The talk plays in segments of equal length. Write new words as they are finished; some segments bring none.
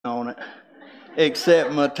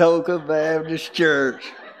except Matoaka Baptist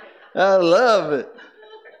Church. I love it.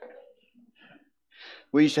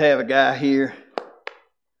 We used to have a guy here.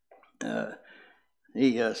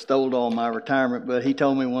 He stole all my retirement, but he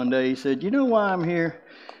told me one day, he said, "You know why I'm here?"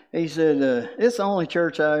 He said, "It's the only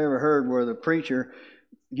church I ever heard where the preacher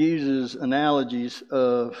uses analogies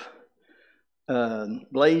of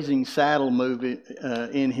Blazing Saddle movie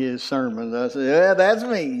in his sermons." I said, "Yeah, that's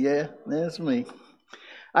me. Yeah, that's me."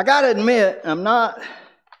 I got to admit, I'm not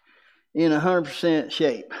in 100%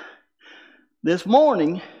 shape. This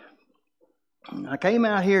morning, I came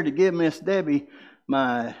out here to give Miss Debbie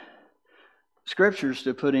my scriptures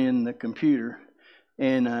to put in the computer.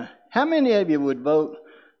 And how many of you would vote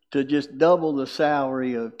to just double the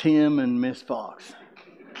salary of Tim and Miss Fox?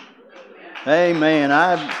 Amen.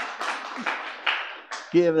 I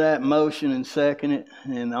give that motion and second it.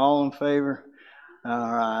 And all in favor?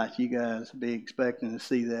 All right, you guys be expecting to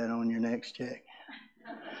see that on your next check.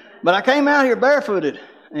 But I came out here barefooted,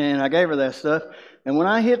 and I gave her that stuff. And when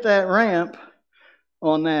I hit that ramp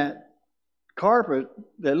on that carpet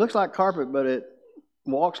that looks like carpet, but it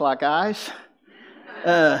walks like ice,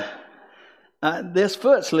 this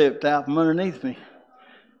foot slipped out from underneath me,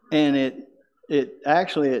 and it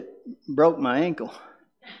broke my ankle.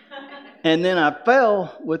 And then I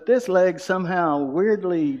fell with this leg somehow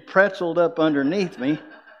weirdly pretzeled up underneath me,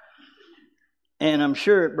 and I'm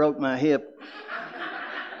sure it broke my hip.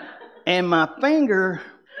 And my finger,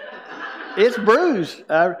 it's bruised.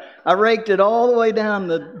 I raked it all the way down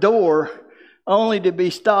the door, only to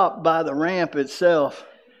be stopped by the ramp itself.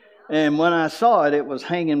 And when I saw it, it was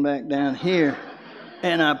hanging back down here.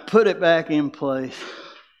 And I put it back in place.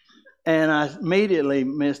 And I immediately,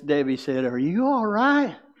 Miss Debbie said, "Are you all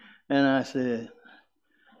right?" And I said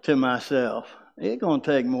to myself, it's going to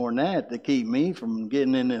take more than that to keep me from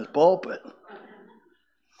getting in this pulpit.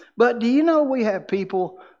 But do you know we have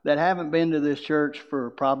people that haven't been to this church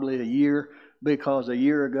for probably a year because a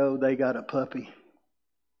year ago they got a puppy?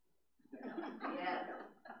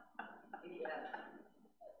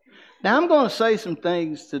 Now I'm going to say some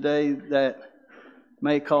things today that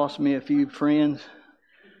may cost me a few friends.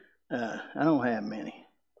 I don't have many.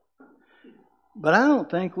 But I don't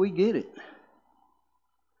think we get it.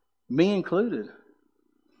 Me included.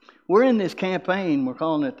 We're in this campaign. We're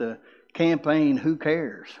calling it the campaign Who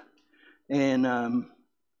Cares? And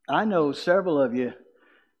I know several of you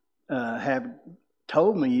have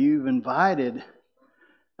told me you've invited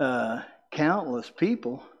countless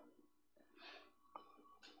people.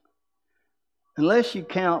 Unless you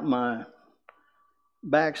count my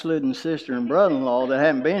backslidden sister and brother-in-law that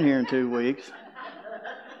haven't been here in 2 weeks.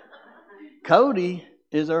 Cody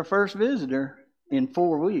is our first visitor in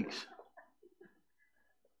 4 weeks.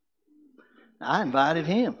 I invited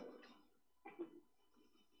him.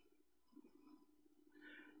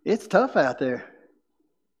 It's tough out there.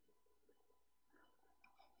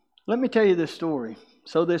 Let me tell you this story.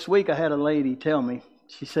 So this week I had a lady tell me,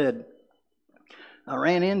 she said, "I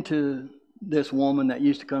ran into this woman that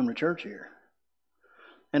used to come to church here.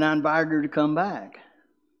 And I invited her to come back.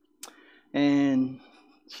 And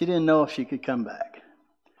she didn't know if she could come back.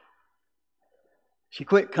 She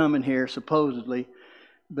quit coming here supposedly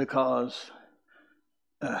because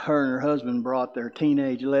her and her husband brought their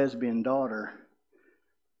teenage lesbian daughter.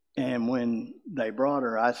 And when they brought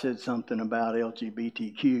her, I said something about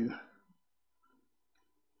LGBTQ.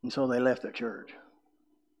 And so they left the church.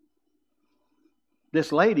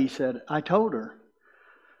 This lady said, I told her,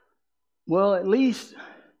 well, at least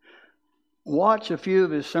watch a few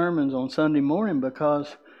of his sermons on Sunday morning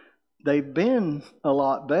because they've been a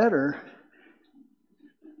lot better.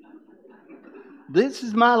 This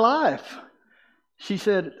is my life. She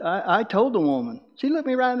said, I told the woman. She looked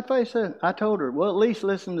me right in the face and said, I told her, well, at least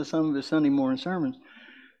listen to some of his Sunday morning sermons.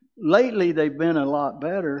 Lately, they've been a lot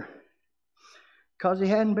better because he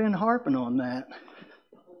hadn't been harping on that.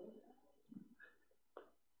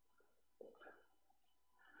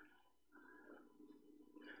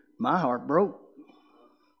 My heart broke.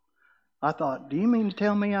 I thought, do you mean to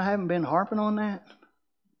tell me I haven't been harping on that?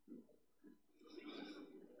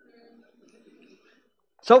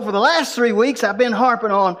 So for the last 3 weeks, I've been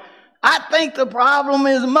harping on, I think the problem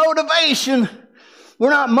is motivation.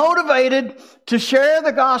 We're not motivated to share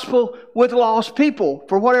the gospel with lost people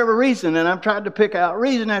for whatever reason. And I've tried to pick out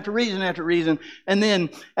reason after reason after reason. And then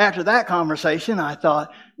after that conversation, I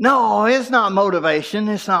thought, no, it's not motivation.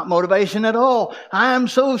 It's not motivation at all. I am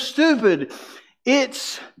so stupid.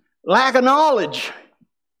 It's lack of knowledge.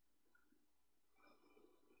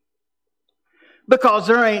 Because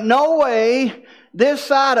there ain't no way this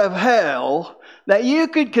side of hell that you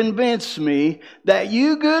could convince me that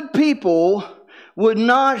you good people would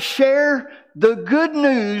not share the good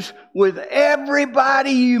news with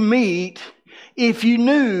everybody you meet if you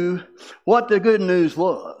knew what the good news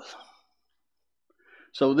was.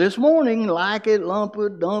 So this morning, like it, lump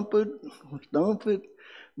it, dump it.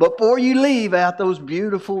 Before you leave out those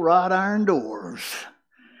beautiful wrought iron doors,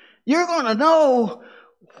 you're going to know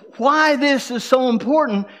why this is so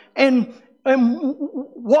important and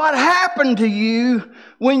what happened to you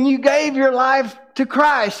when you gave your life to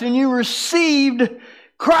Christ and you received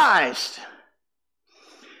Christ.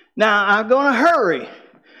 Now, I'm going to hurry.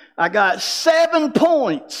 I got 7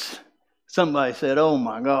 points. Somebody said, oh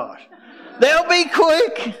my gosh. They'll be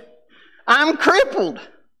quick. I'm crippled.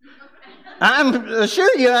 I'm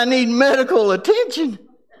assure you I need medical attention.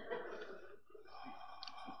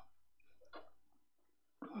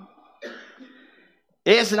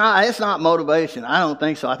 It's not motivation. I don't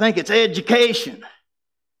think so. I think it's education.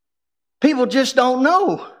 People just don't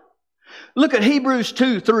know. Look at Hebrews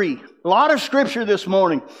 2:3. A lot of scripture this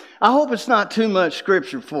morning. I hope it's not too much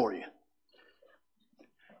scripture for you.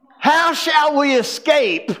 How shall we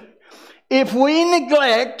escape if we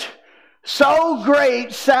neglect so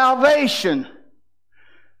great salvation?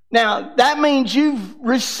 Now, that means you've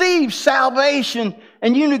received salvation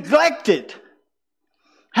and you neglect it.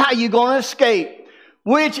 How are you going to escape?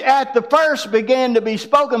 Which at the first began to be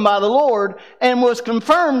spoken by the Lord and was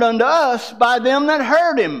confirmed unto us by them that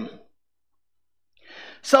heard him.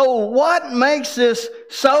 So what makes this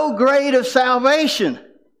so great of salvation?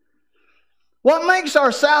 What makes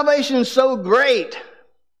our salvation so great?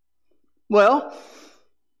 Well,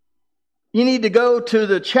 you need to go to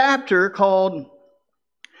the chapter called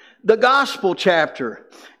the Gospel chapter.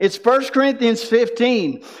 It's 1 Corinthians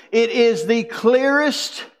 15. It is the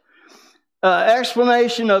clearest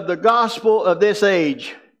explanation of the gospel of this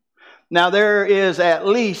age. Now there is at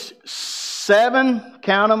least 7,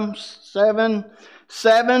 count them,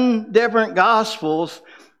 7 different gospels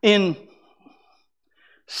in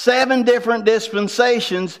 7 different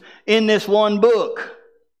dispensations in this one book.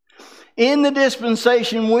 In the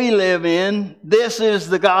dispensation we live in, this is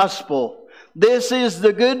the gospel. This is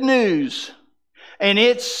the good news. And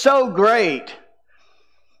it's so great.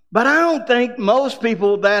 But I don't think most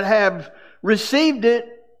people that have received it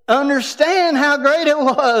understand how great it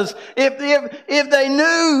was. If they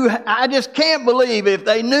knew, I just can't believe if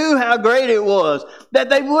they knew how great it was, that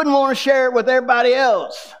they wouldn't want to share it with everybody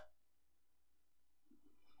else.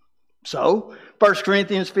 So, 1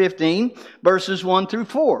 Corinthians 15, verses 1 through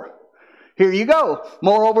 4. Here you go.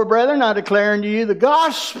 Moreover, brethren, I declare unto you the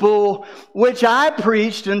gospel which I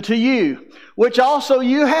preached unto you, which also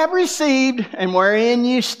you have received, and wherein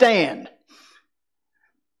you stand,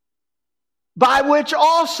 by which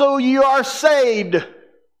also you are saved.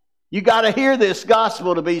 You got to hear this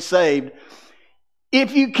gospel to be saved.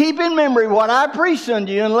 If you keep in memory what I preached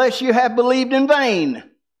unto you, unless you have believed in vain.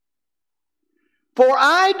 For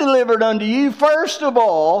I delivered unto you first of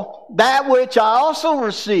all that which I also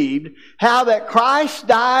received, how that Christ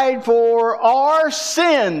died for our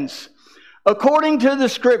sins, according to the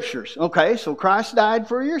Scriptures. Okay, so Christ died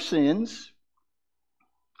for your sins.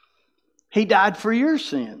 He died for your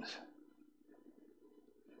sins.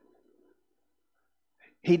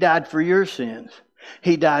 He died for your sins.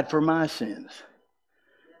 He died for my sins.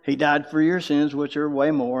 He died for your sins, which are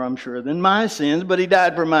way more, I'm sure, than my sins, but He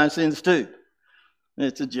died for my sins too.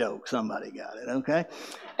 It's a joke. Somebody got it, okay?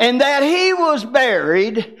 And that He was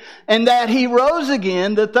buried, and that He rose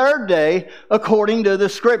again the 3rd day, according to the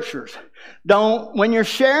Scriptures. When you're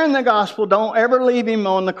sharing the gospel, don't ever leave Him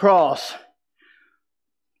on the cross.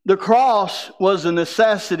 The cross was a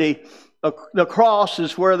necessity. The cross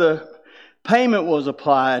is where the payment was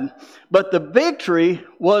applied, but the victory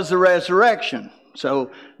was the resurrection. So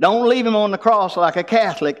don't leave Him on the cross like a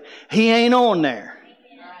Catholic. He ain't on there.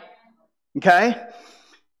 Okay?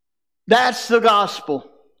 That's the gospel.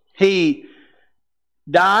 He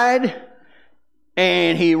died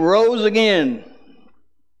and He rose again.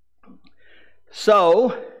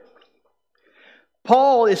 So,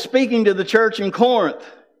 Paul is speaking to the church in Corinth.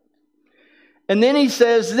 And then he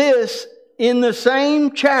says this in the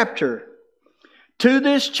same chapter to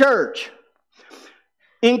this church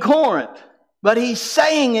in Corinth. But he's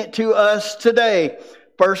saying it to us today.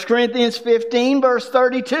 1 Corinthians 15, verse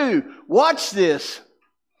 32. Watch this.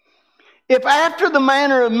 If after the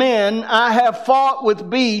manner of men I have fought with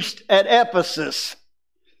beasts at Ephesus.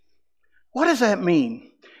 What does that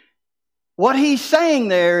mean? What he's saying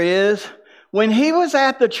there is, when he was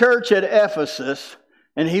at the church at Ephesus,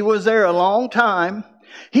 and he was there a long time,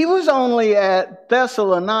 he was only at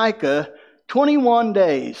Thessalonica 21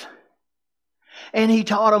 days. And he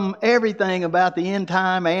taught them everything about the end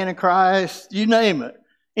time, Antichrist, you name it,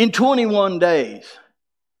 in 21 days.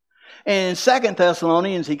 And in 2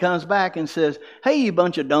 Thessalonians, he comes back and says, hey, you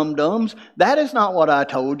bunch of dum-dums, that is not what I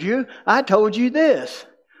told you. I told you this.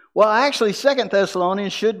 Well, actually, 2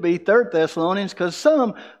 Thessalonians should be 3 Thessalonians, because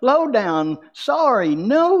some low-down, sorry,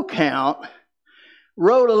 no count,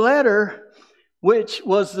 wrote a letter which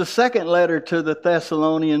was the second letter to the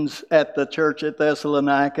Thessalonians at the church at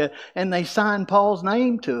Thessalonica, and they signed Paul's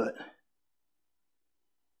name to it.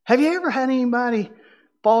 Have you ever had anybody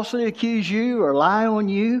falsely accuse you or lie on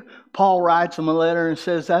you? Paul writes them a letter and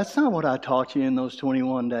says, that's not what I taught you in those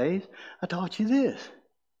 21 days. I taught you this.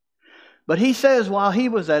 But he says while he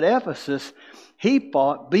was at Ephesus, he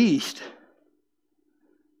fought beasts.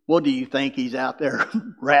 Well, do you think he's out there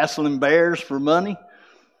wrestling bears for money?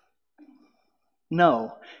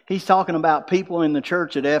 No. He's talking about people in the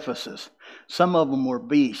church at Ephesus. Some of them were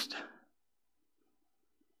beasts.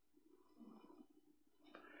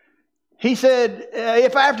 He said,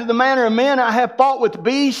 if after the manner of men I have fought with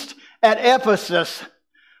beasts at Ephesus,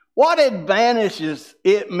 what advantages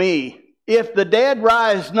it me if the dead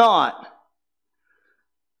rise not?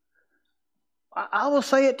 I will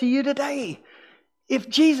say it to you today. If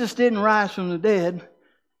Jesus didn't rise from the dead,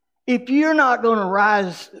 if you're not going to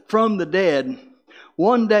rise from the dead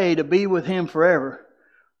one day to be with Him forever,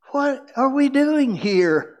 what are we doing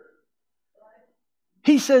here?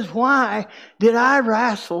 He says, why did I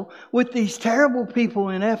wrestle with these terrible people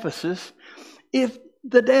in Ephesus if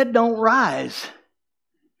the dead don't rise?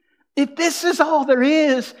 If this is all there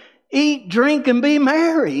is, eat, drink, and be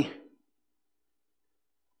merry.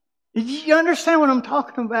 You understand what I'm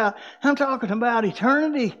talking about? I'm talking about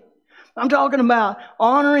eternity. I'm talking about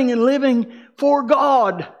honoring and living for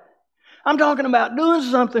God. I'm talking about doing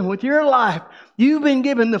something with your life. You've been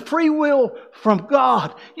given the free will from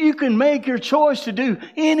God. You can make your choice to do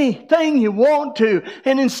anything you want to.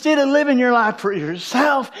 And instead of living your life for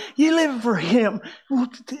yourself, you live for Him.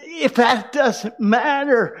 If that doesn't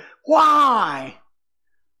matter, why?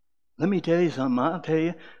 Let me tell you something.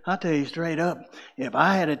 I'll tell you straight up. If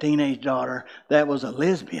I had a teenage daughter that was a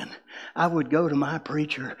lesbian, I would go to my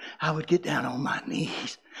preacher. I would get down on my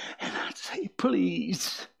knees and I'd say,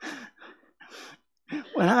 please,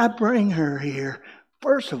 when I bring her here,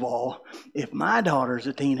 first of all, if my daughter's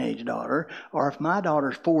a teenage daughter, or if my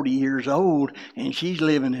daughter's 40 years old and she's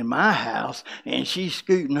living in my house and she's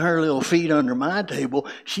scooting her little feet under my table,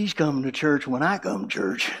 she's coming to church when I come to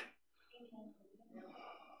church.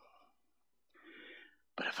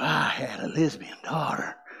 But if I had a lesbian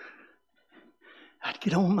daughter, I'd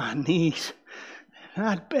get on my knees and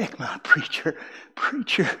I'd beg my preacher,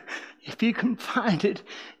 if you can find it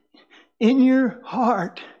in your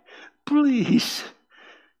heart, please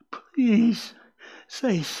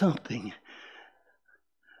say something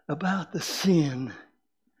about the sin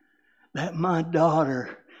that my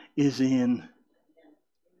daughter is in.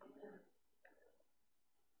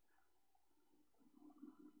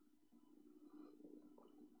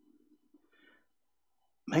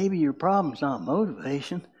 Maybe your problem's not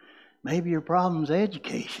motivation. Maybe your problem's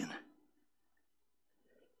education.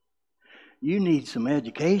 You need some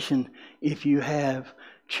education if you have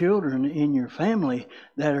children in your family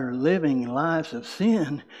that are living lives of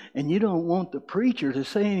sin and you don't want the preacher to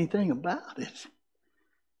say anything about it.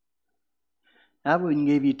 I wouldn't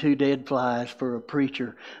give you 2 dead flies for a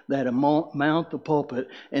preacher that'll mount the pulpit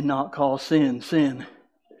and not call sin, sin.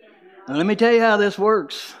 Now let me tell you how this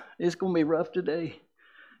works. It's going to be rough today.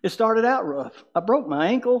 It started out rough. I broke my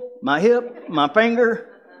ankle, my hip, my finger.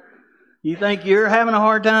 You think you're having a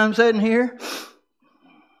hard time sitting here?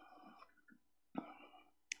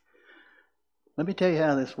 Let me tell you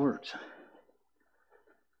how this works.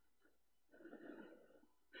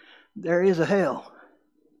 There is a hell.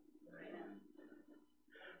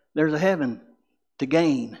 There's a heaven to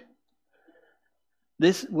gain.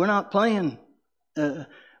 We're not playing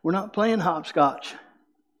hopscotch.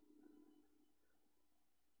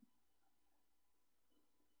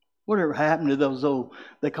 Whatever happened to those old,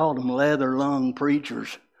 they called them leather lung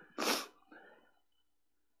preachers.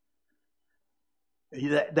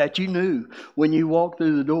 That you knew when you walked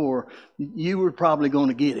through the door, you were probably going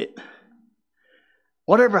to get it.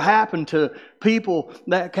 Whatever happened to people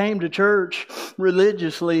that came to church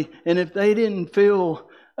religiously, and if they didn't feel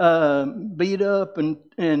beat up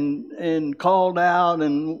and called out,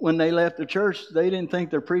 and when they left the church, they didn't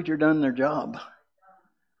think their preacher done their job.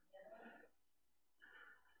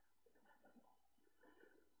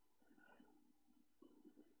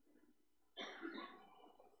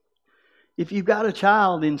 If you've got a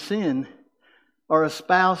child in sin, or a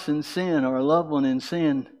spouse in sin, or a loved one in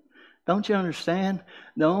sin, Don't you understand?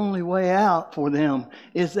 The only way out for them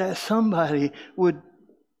is that somebody would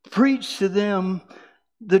preach to them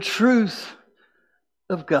the truth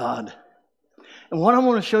of God. And what I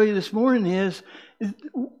want to show you this morning is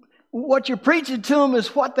what you're preaching to them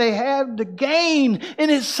is what they have to gain.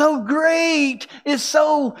 And it's so great. It's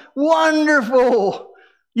so wonderful.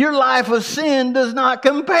 Your life of sin does not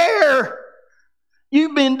compare.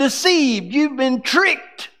 You've been deceived. You've been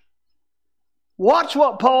tricked. Watch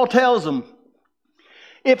what Paul tells them.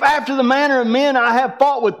 If after the manner of men I have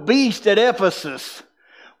fought with beasts at Ephesus,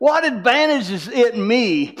 what advantages it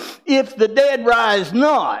me if the dead rise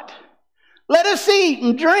not? Let us eat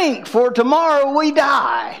and drink, for tomorrow we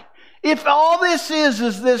die. If all this is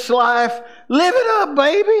this life, live it up,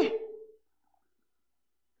 baby.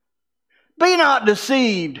 Be not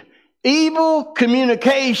deceived. Evil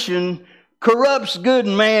communication corrupts good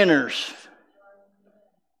manners.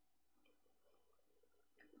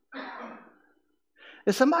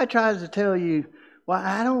 If somebody tries to tell you, well,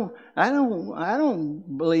 I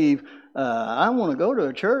don't believe I want to go to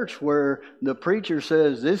a church where the preacher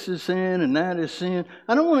says this is sin and that is sin.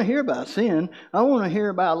 I don't want to hear about sin. I want to hear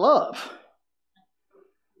about love.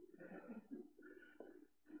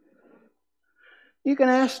 You can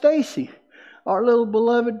ask Stacy, our little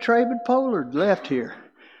beloved Travid Pollard left here.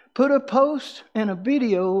 Put a post and a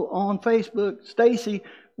video on Facebook. Stacy,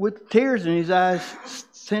 with tears in his eyes,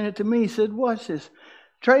 sent it to me. He said, watch this.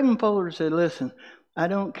 Travid Pollard said, listen, I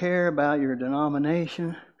don't care about your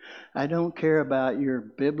denomination. I don't care about your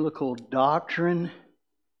biblical doctrine.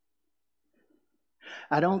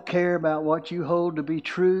 I don't care about what you hold to be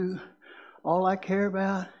true. All I care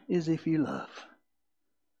about is if you love.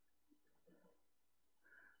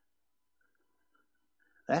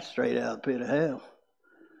 That's straight out of the pit of hell.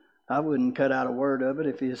 I wouldn't cut out a word of it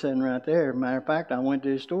if he was sitting right there. Matter of fact, I went to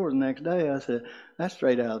his store the next day. I said, that's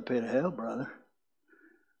straight out of the pit of hell, brother.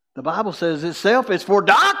 The Bible says itself, it's for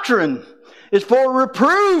doctrine. It's for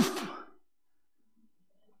reproof.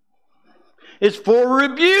 It's for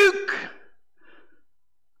rebuke.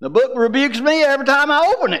 The book rebukes me every time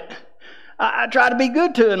I open it. I try to be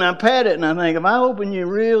good to it and I pat it and I think, if I open you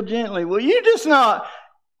real gently, will you just not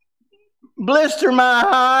blister my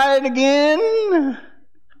hide again?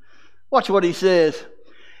 Watch what he says.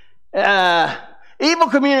 Evil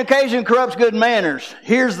communication corrupts good manners.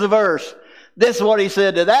 Here's the verse. This is what he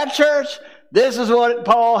said to that church. This is what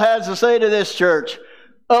Paul has to say to this church.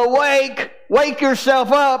 Awake, wake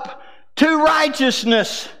yourself up to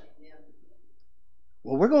righteousness.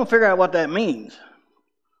 Well, we're going to figure out what that means.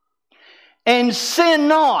 And sin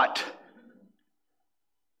not.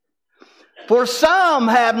 For some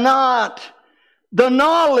have not the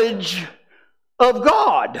knowledge of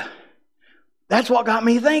God. That's what got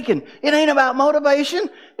me thinking. It ain't about motivation.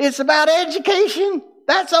 It's about education.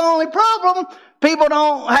 That's the only problem. People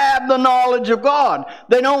don't have the knowledge of God.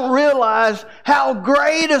 They don't realize how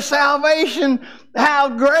great a salvation, how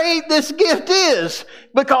great this gift is.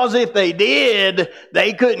 Because if they did,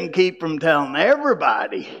 they couldn't keep from telling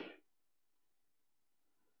everybody.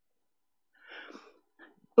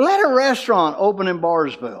 Let a restaurant open in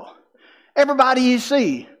Barnesville. Everybody you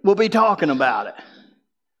see will be talking about it.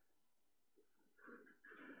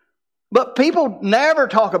 But people never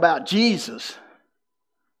talk about Jesus.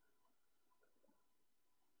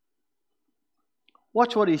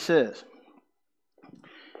 Watch what he says.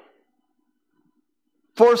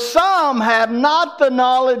 For some have not the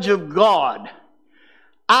knowledge of God.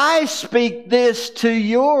 I speak this to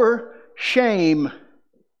your shame.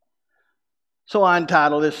 So I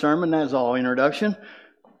entitled this sermon, that's all introduction.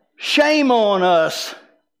 Shame on us.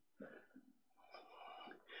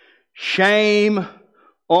 Shame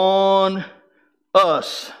on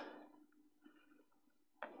us.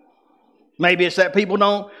 Maybe it's that people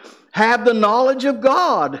don't have the knowledge of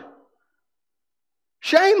God.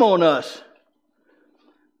 Shame on us.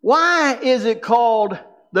 Why is it called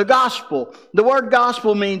the gospel? The word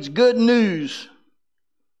gospel means good news.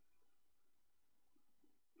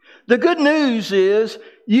 The good news is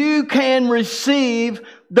you can receive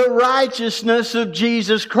the righteousness of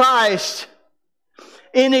Jesus Christ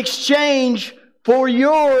in exchange for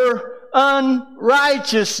your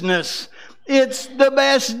unrighteousness. It's the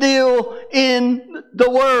best deal in the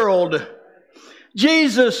world.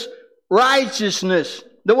 Jesus' righteousness.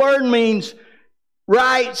 The word means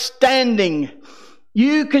right standing.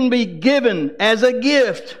 You can be given as a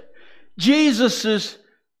gift Jesus'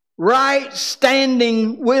 right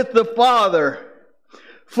standing with the Father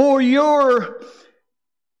for your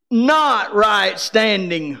not right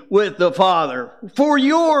standing with the Father. For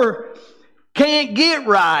your can't get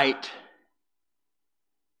right.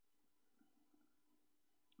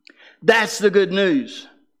 That's the good news.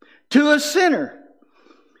 To a sinner,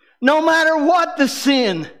 no matter what the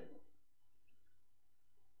sin.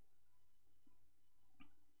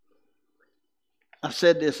 I've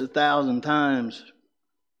said this 1,000 times.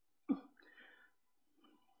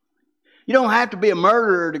 You don't have to be a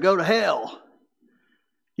murderer to go to hell.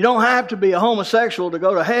 You don't have to be a homosexual to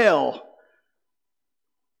go to hell.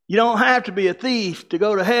 You don't have to be a thief to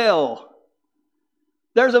go to hell.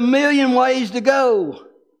 There's a million ways to go.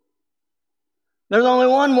 There's only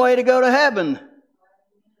one way to go to heaven.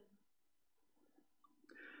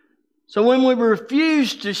 So when we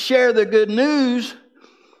refuse to share the good news,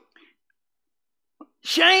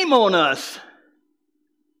 shame on us.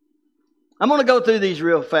 I'm going to go through these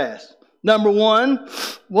real fast. Number one,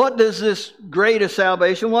 what does this greatest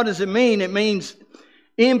salvation, what does it mean? It means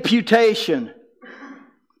imputation.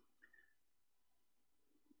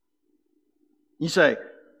 You say,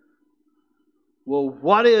 well,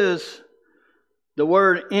 what is the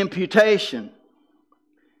word imputation?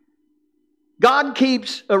 God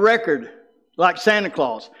keeps a record like Santa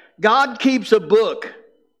Claus. God keeps a book.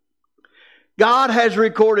 God has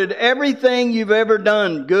recorded everything you've ever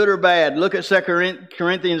done, good or bad. Look at 2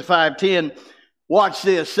 Corinthians 5:10. Watch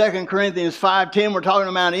this. 2 Corinthians 5:10, we're talking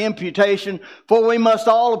about imputation. For we must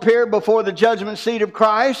all appear before the judgment seat of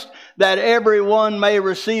Christ, that everyone may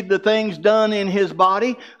receive the things done in his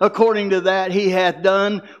body, according to that he hath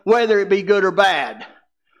done, whether it be good or bad.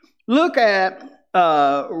 Look at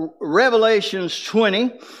Revelations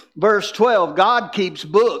 20, verse 12. God keeps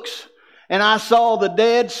books. And I saw the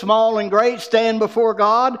dead, small and great, stand before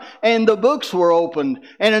God, and the books were opened.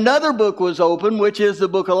 And another book was opened, which is the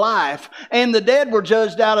book of life. And the dead were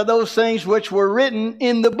judged out of those things which were written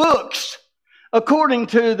in the books, according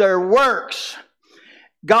to their works.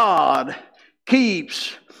 God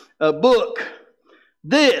keeps a book.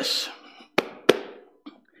 This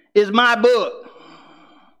is my book.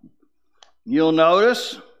 You'll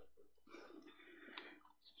notice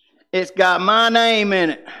it's got my name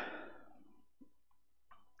in it.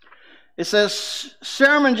 It says,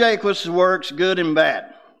 Sherman Jacobs' works, good and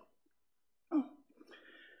bad.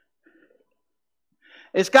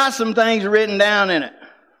 It's got some things written down in it.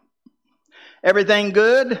 Everything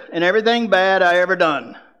good and everything bad I ever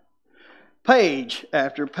done. Page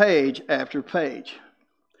after page after page.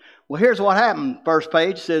 Well, here's what happened. First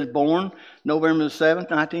page says, born November the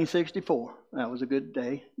 7th, 1964. That was a good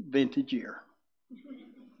day, vintage year.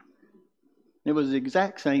 It was the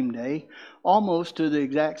exact same day, almost to the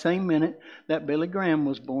exact same minute that Billy Graham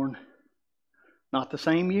was born. Not the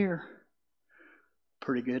same year.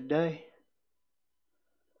 Pretty good day.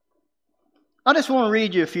 I just want to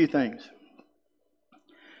read you a few things.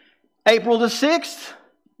 April the 6th,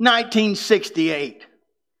 1968.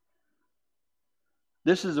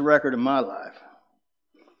 This is the record of my life.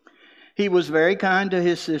 He was very kind to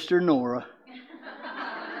his sister Nora.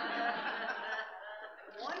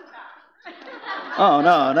 Oh,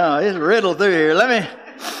 no, it's riddled through here. Let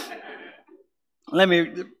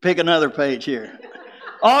me pick another page here.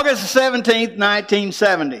 August 17th,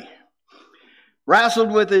 1970.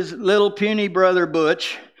 Wrestled with his little puny brother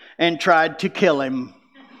Butch and tried to kill him.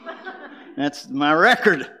 That's my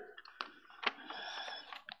record.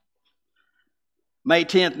 May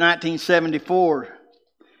 10th, 1974.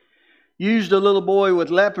 Used a little boy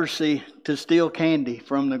with leprosy to steal candy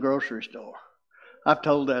from the grocery store. I've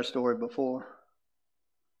told that story before.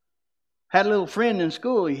 Had a little friend in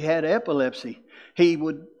school, he had epilepsy. He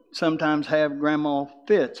would sometimes have grandma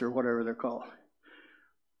fits or whatever they're called.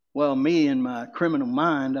 Well, me in my criminal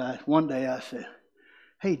mind, one day I said,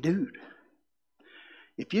 hey, dude,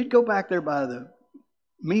 if you'd go back there by the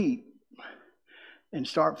meat and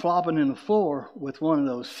start flopping in the floor with one of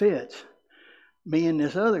those fits, me and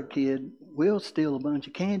this other kid, we'll steal a bunch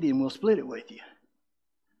of candy and we'll split it with you.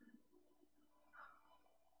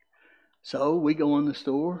 So we go in the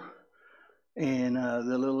store. And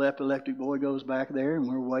the little epileptic boy goes back there, and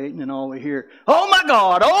we're waiting, and all we hear, oh my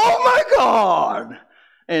God, oh my God.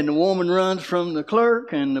 And the woman runs from the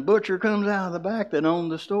clerk, and the butcher comes out of the back that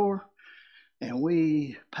owned the store. And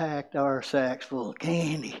we packed our sacks full of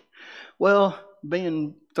candy. Well,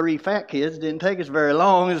 being three fat kids didn't take us very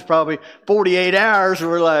long. It was probably 48 hours.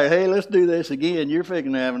 We're like, hey, let's do this again. You're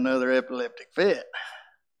fixing to have another epileptic fit.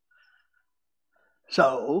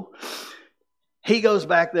 So he goes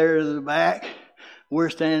back there to the back. We're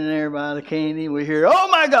standing there by the candy. We hear, oh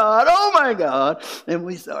my God, oh my God. And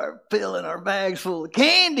we start filling our bags full of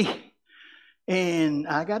candy. And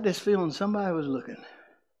I got this feeling somebody was looking.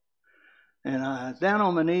 And I was down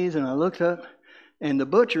on my knees and I looked up. And the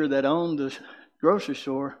butcher that owned the grocery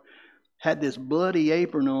store had this bloody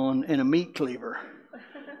apron on and a meat cleaver.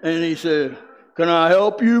 And he said, "Can I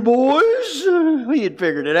help you boys?" He had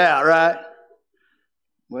figured it out, right?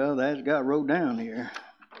 Well, that's got wrote down here.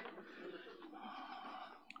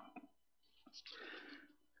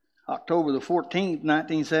 October the 14th,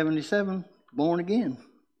 1977, born again.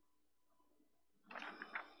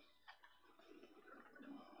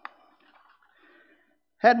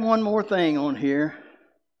 Had one more thing on here.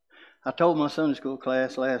 I told my Sunday school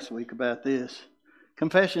class last week about this.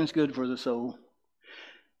 Confession's good for the soul.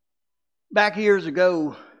 Back years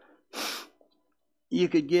ago, you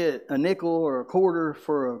could get a nickel or a quarter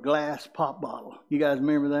for a glass pop bottle. You guys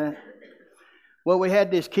remember that? Well, we had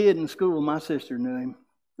this kid in school. My sister knew him.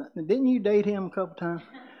 Didn't you date him a couple times?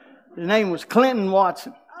 His name was Clinton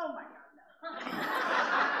Watson. Oh my God.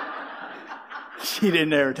 She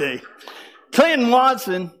didn't ever tell you. Clinton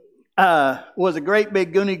Watson was a great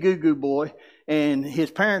big goony goo goo boy, and his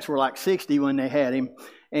parents were like 60 when they had him.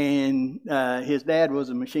 And his dad was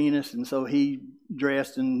a machinist, and so he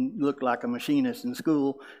dressed and looked like a machinist in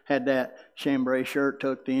school. Had that chambray shirt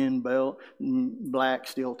tucked in, belt, black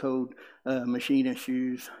steel-toed machinist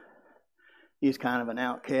shoes. He's kind of an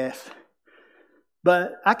outcast.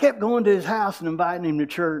 But I kept going to his house and inviting him to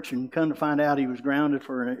church, and come to find out he was grounded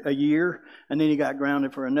for a year, and then he got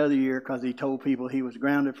grounded for another year because he told people he was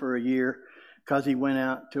grounded for a year because he went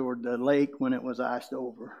out toward the lake when it was iced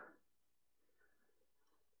over.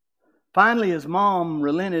 Finally, his mom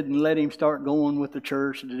relented and let him start going with the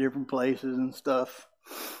church to different places and stuff.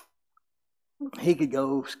 He could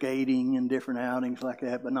go skating and different outings like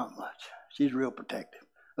that, but not much. She's real protective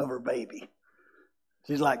of her baby.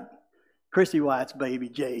 She's like Christy White's baby,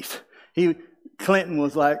 Jace. Clinton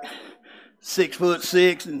was like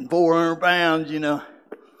 6'6" and 400 pounds, you know.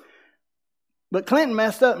 But Clinton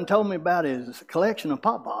messed up and told me about his collection of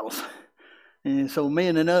pop bottles. And so me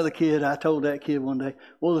and another kid, I told that kid one day,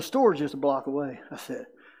 well, the store's just a block away. I said,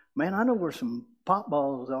 man, I know where some pop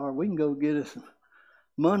bottles are. We can go get us some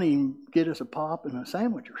money and get us a pop and a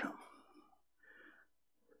sandwich or something.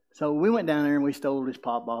 So we went down there and we stole his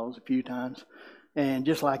pop bottles a few times. And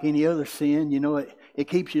just like any other sin, you know, it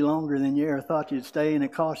keeps you longer than you ever thought you'd stay, and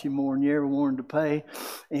it costs you more than you ever wanted to pay.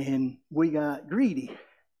 And we got greedy.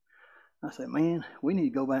 I said, man, we need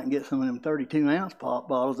to go back and get some of them 32-ounce pop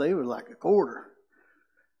bottles. They were like a quarter.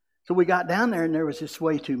 So we got down there, and there was just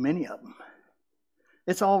way too many of them.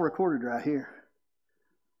 It's all recorded right here.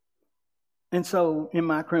 And so in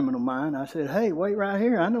my criminal mind, I said, hey, wait right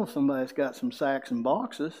here. I know somebody's got some sacks and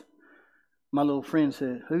boxes. My little friend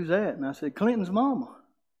said, who's that? And I said, Clinton's mama.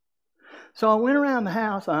 So I went around the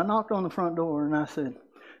house. I knocked on the front door, and I said,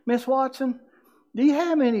 Miss Watson, do you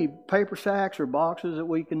have any paper sacks or boxes that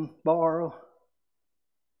we can borrow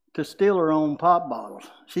to steal our own pop bottles?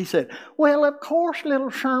 She said, well, of course, little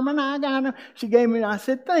Sherman, I got them. She gave me, I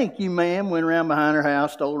said, thank you, ma'am. Went around behind her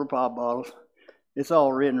house, stole her pop bottles. It's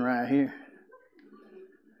all written right here.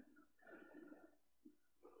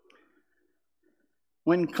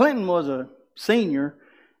 When Clinton was a senior,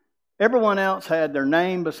 everyone else had their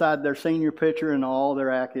name beside their senior picture and all their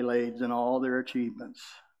accolades and all their achievements.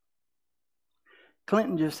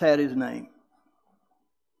 Clinton just had his name.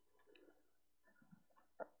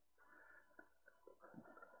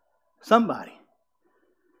 Somebody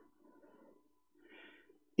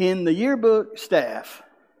in the yearbook staff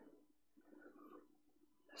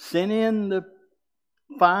sent in the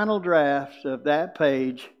final draft of that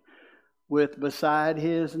page with beside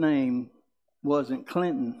his name wasn't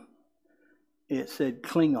Clinton, it said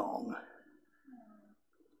Klingon.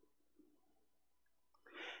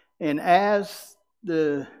 And as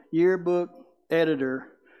the yearbook editor,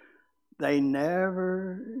 they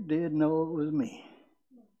never did know it was me.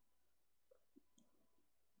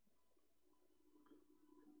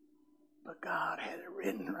 But God had it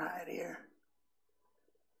written right here.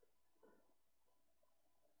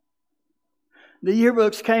 The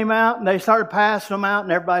yearbooks came out and they started passing them out,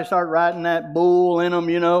 and everybody started writing that bull in them,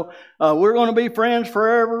 you know. We're going to be friends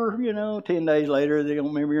forever, you know. 10 days later, they don't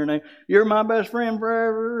remember your name. You're my best friend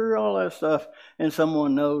forever, all that stuff. And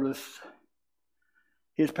someone noticed.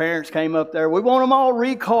 His parents came up there. We want them all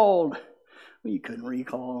recalled. Well, you couldn't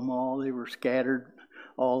recall them all. They were scattered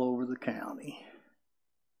all over the county.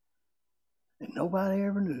 And nobody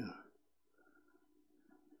ever knew.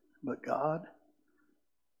 But God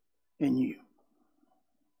and you.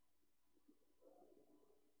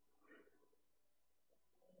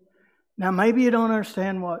 Now, maybe you don't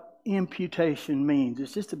understand what imputation means.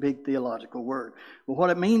 It's just a big theological word. But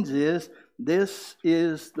what it means is, this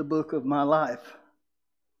is the book of my life.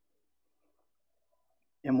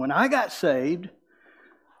 And when I got saved,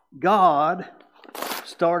 God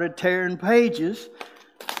started tearing pages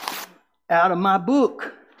out of my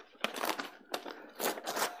book.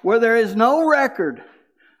 where there is no record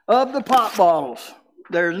of the pop bottles.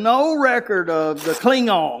 There's no record of the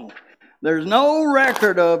Klingon. There's no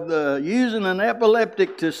record of the using an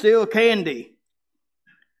epileptic to steal candy.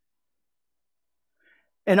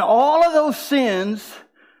 And all of those sins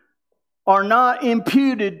are not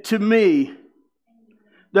imputed to me.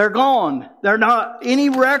 They're gone. They're not any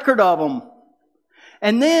record of them.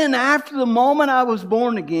 And then after the moment I was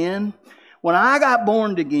born again, when I got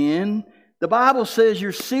born again, the Bible says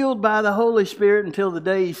you're sealed by the Holy Spirit until the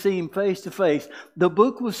day you see Him face to face. The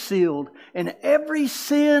book was sealed, and every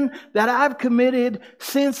sin that I've committed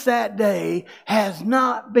since that day has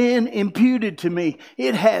not been imputed to me.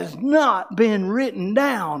 It has not been written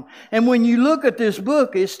down. And when you look at this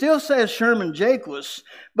book, it still says Sherman Jacques,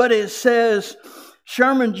 but it says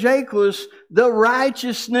Sherman Jacques, the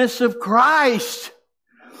righteousness of Christ.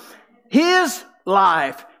 His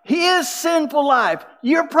life. His sinful life.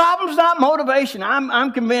 Your problem's not motivation.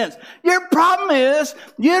 I'm convinced. Your problem is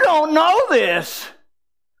you don't know this.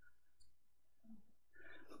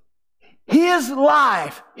 His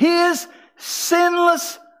life, His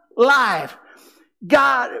sinless life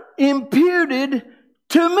got imputed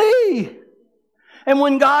to me. And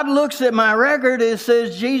when God looks at my record, it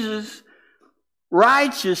says Jesus'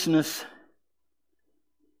 righteousness.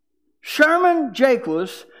 Sherman Jacques,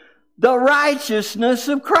 the righteousness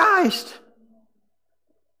of Christ.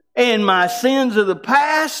 And my sins of the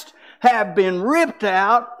past have been ripped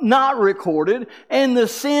out, not recorded, and the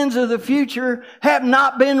sins of the future have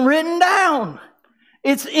not been written down.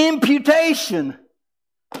 It's imputation.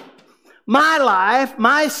 My life,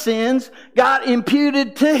 my sins got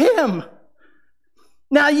imputed to Him.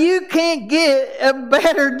 Now you can't get a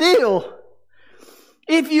better deal.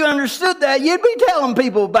 If you understood that, you'd be telling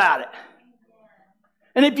people about it.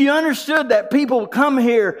 And if you understood that people come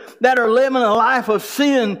here that are living a life of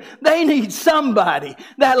sin, they need somebody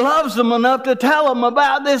that loves them enough to tell them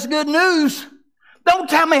about this good news. Don't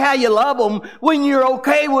tell me how you love them when you're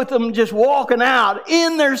okay with them just walking out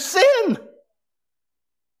in their sin.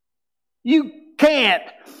 You can't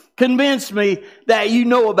convince me that you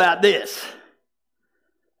know about this.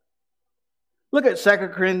 Look at 2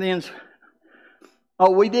 Corinthians.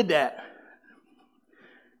 Oh, we did that.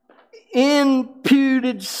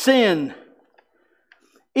 Imputed sin.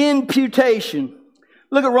 Imputation.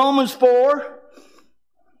 Look at Romans 4.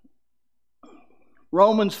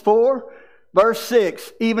 Romans 4, verse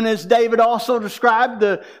 6. Even as David also described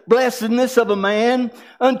the blessedness of a man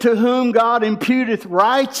unto whom God imputeth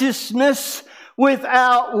righteousness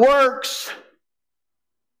without works,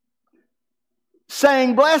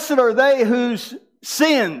 saying, blessed are they whose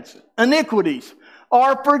sins, iniquities,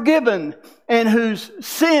 are forgiven, and whose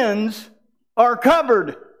sins are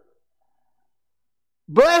covered.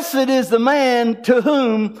 Blessed is the man to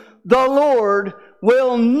whom the Lord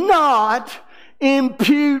will not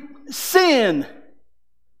impute sin.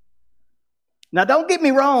 Now don't get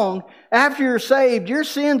me wrong, after you're saved, your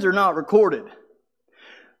sins are not recorded.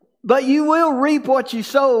 But you will reap what you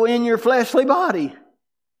sow in your fleshly body.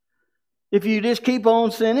 If you just keep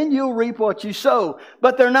on sinning, you'll reap what you sow.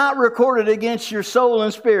 But they're not recorded against your soul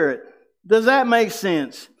and spirit. Does that make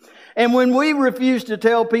sense? And when we refuse to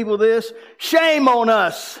tell people this, shame on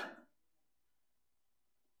us.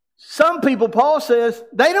 Some people, Paul says,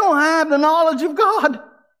 they don't have the knowledge of God.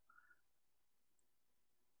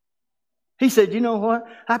 He said, you know what?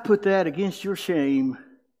 I put that against your shame.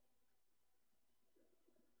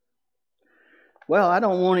 Well, I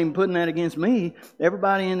don't want him putting that against me.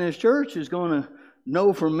 Everybody in this church is going to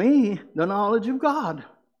know from me the knowledge of God.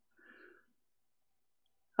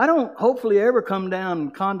 I don't hopefully ever come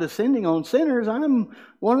down condescending on sinners. I'm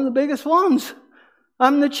one of the biggest ones.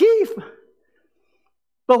 I'm the chief.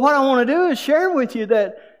 But what I want to do is share with you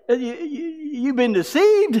that you've been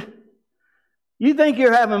deceived. You think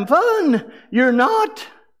you're having fun. You're not.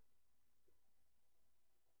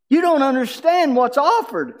 You don't understand what's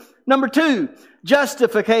offered. Number 2,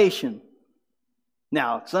 justification.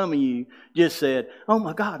 Now, some of you just said, oh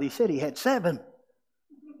my God, he said he had 7.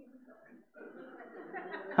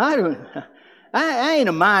 I ain't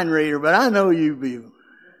a mind reader, but I know you people.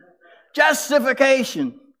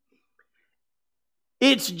 Justification.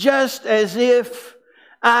 It's just as if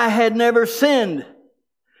I had never sinned.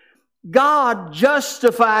 God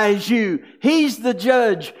justifies you. He's the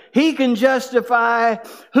judge. He can justify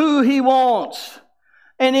who He wants.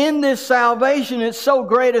 And in this salvation, it's so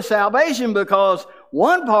great a salvation because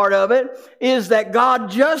one part of it is that God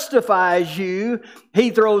justifies you. He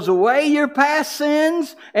throws away your past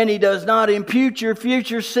sins and He does not impute your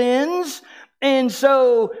future sins. And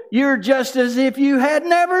so you're just as if you had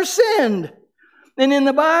never sinned. And in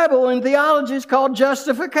the Bible, in theology, it's called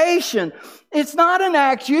justification. It's not an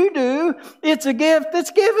act you do. It's a gift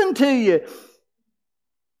that's given to you.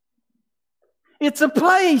 It's a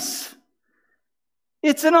place.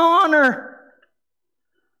 It's an honor.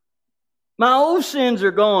 My old sins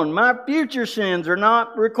are gone. My future sins are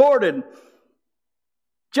not recorded.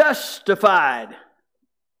 Justified.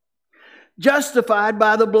 Justified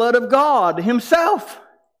by the blood of God Himself.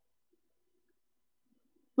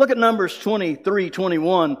 Look at Numbers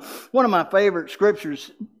 23:21. One of my favorite scriptures.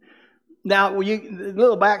 Now, a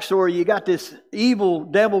little backstory. You got this evil,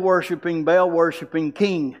 devil-worshipping, Baal-worshipping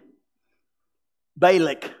king,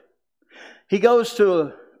 Balak. He goes to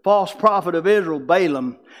a false prophet of Israel,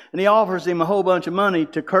 Balaam, and he offers him a whole bunch of money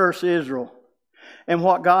to curse Israel. And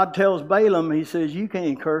what God tells Balaam, He says, you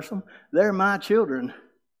can't curse them. They're my children.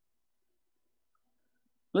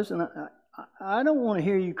 Listen, I don't want to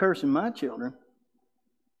hear you cursing my children.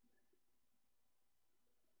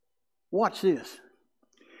 Watch this.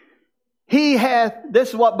 This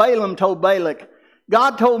is what Balaam told Balak.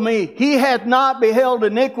 God told me, He hath not beheld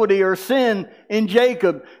iniquity or sin in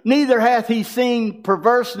Jacob, neither hath He seen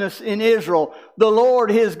perverseness in Israel. The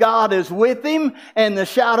Lord his God is with him, and the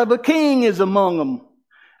shout of a king is among them.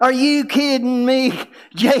 Are you kidding me?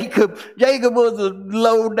 Jacob was the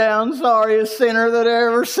low-down, sorriest sinner that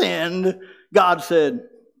ever sinned. God said,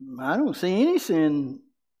 I don't see any sin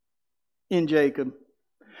in Jacob.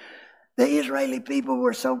 The Israeli people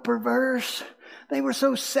were so perverse. They were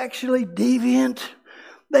so sexually deviant.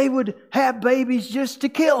 They would have babies just to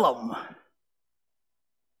kill them.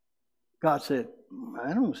 God said,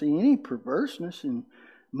 I don't see any perverseness in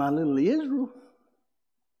my little Israel.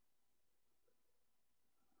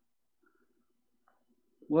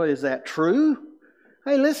 Well, is that true?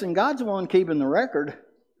 Hey, listen, God's the one keeping the record.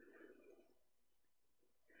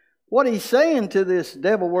 What He's saying to this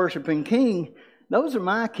devil-worshipping king, those are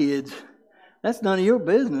my kids. That's none of your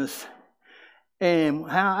business. And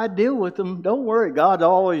how I deal with them, don't worry. God's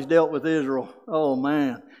always dealt with Israel. Oh,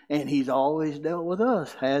 man. And He's always dealt with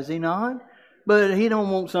us, has He not? But He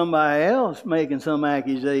don't want somebody else making some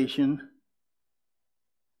accusation.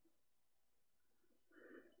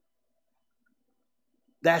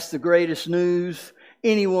 That's the greatest news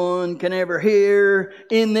anyone can ever hear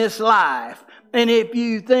in this life. And if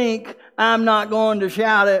you think I'm not going to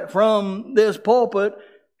shout it from this pulpit,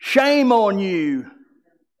 shame on you.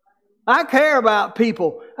 I care about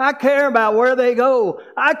people. I care about where they go.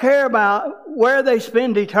 I care about where they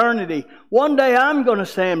spend eternity. One day I'm going to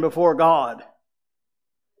stand before God.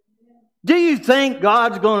 Do you think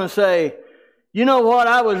God's going to say, you know what,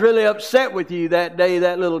 I was really upset with you that day,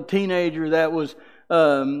 that little teenager that was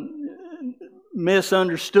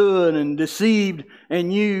misunderstood and deceived,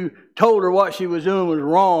 and you told her what she was doing was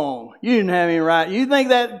wrong. You didn't have any right. You think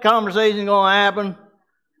that conversation is going to happen?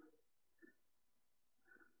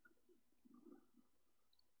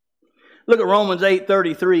 Look at Romans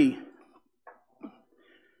 8:33.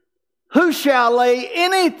 Who shall lay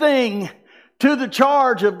anything to the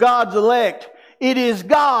charge of God's elect? It is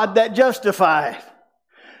God that justifieth.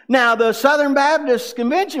 Now, the Southern Baptist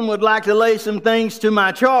Convention would like to lay some things to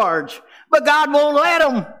my charge, but God won't let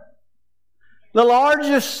them. The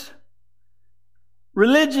largest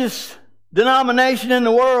religious denomination in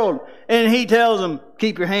the world, and He tells them,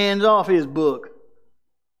 keep your hands off His book.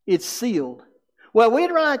 It's sealed. Well,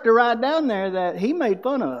 we'd like to write down there that He made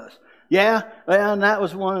fun of us. Yeah, well, and that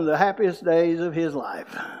was one of the happiest days of his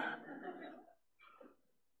life.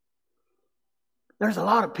 There's a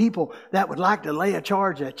lot of people that would like to lay a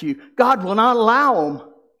charge at you. God will not allow them.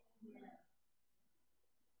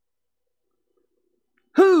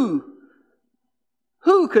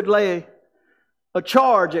 Who could lay a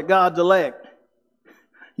charge at God's elect?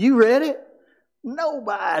 You read it?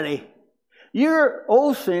 Nobody. Your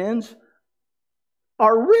old sins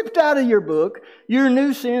are ripped out of your book. Your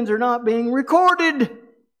new sins are not being recorded.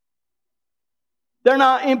 They're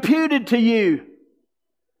not imputed to you.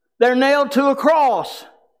 They're nailed to a cross.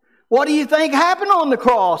 What do you think happened on the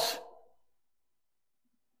cross?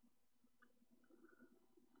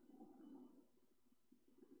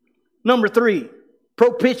 Number 3,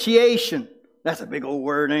 propitiation. That's a big old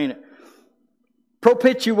word, ain't it?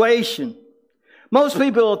 Propitiation. Most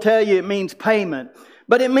people will tell you it means payment.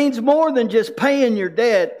 But it means more than just paying your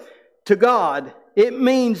debt to God. It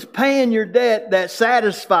means paying your debt that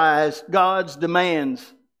satisfies God's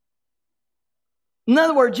demands. In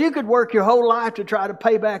other words, you could work your whole life to try to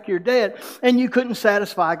pay back your debt, and you couldn't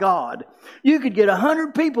satisfy God. You could get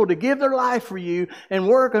 100 people to give their life for you and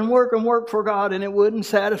work and work and work for God, and it wouldn't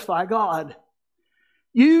satisfy God.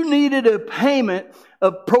 You needed a payment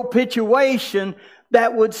of propitiation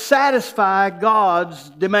that would satisfy God's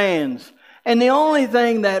demands. And the only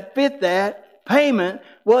thing that fit that payment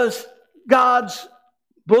was God's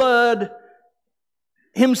blood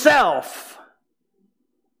Himself.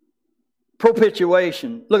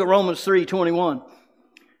 Propitiation. Look at Romans 3:21.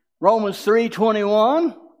 Romans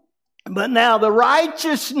 3:21. But now the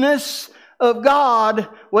righteousness of God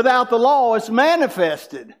without the law is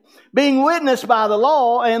manifested, being witnessed by the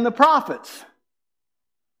law and the prophets.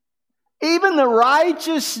 Even the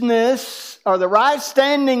righteousness or the right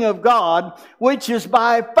standing of God, which is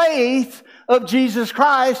by faith of Jesus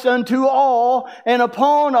Christ unto all and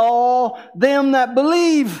upon all them that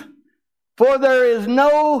believe. For there is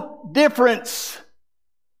no difference.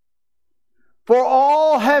 For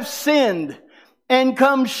all have sinned and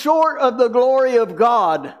come short of the glory of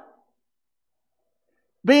God,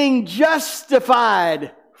 being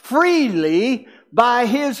justified freely by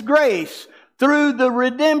His grace through the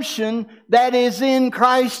redemption that is in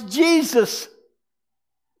Christ Jesus,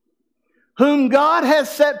 whom God has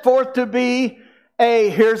set forth to be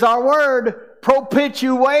here's our word,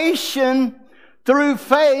 propitiation through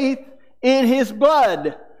faith in His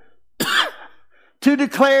blood, to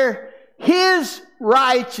declare His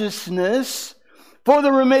righteousness for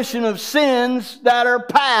the remission of sins that are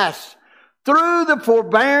past through the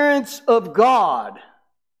forbearance of God.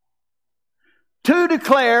 To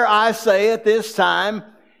declare, I say at this time,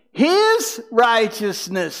 His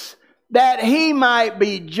righteousness, that He might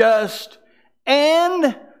be just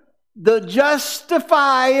and the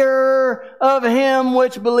justifier of him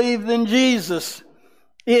which believed in Jesus.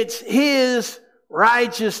 It's His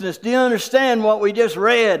righteousness. Do you understand what we just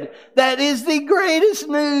read? That is the greatest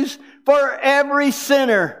news for every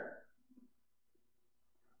sinner.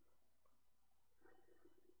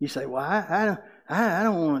 You say, well, I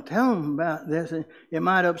don't want to tell them about this. It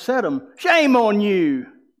might upset them. Shame on you.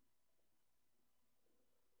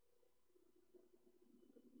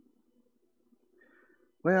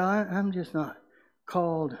 Well, I'm just not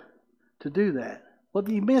called to do that. Well,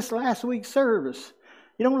 you missed last week's service.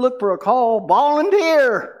 You don't look for a call.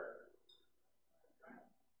 Volunteer.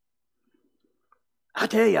 I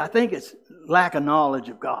tell you, I think it's lack of knowledge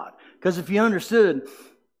of God. Because if you understood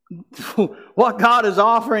what God is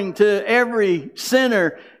offering to every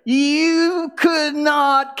sinner, you could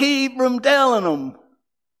not keep from telling them.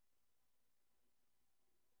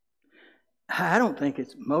 I don't think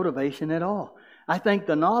it's motivation at all. I think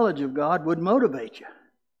the knowledge of God would motivate you.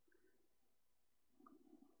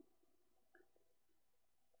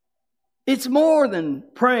 It's more than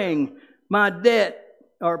praying my debt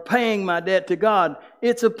or paying my debt to God.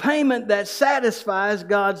 It's a payment that satisfies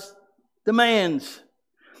God's demands.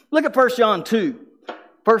 Look at 1 John 2.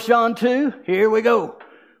 1 John 2, here we go.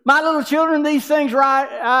 My little children, these things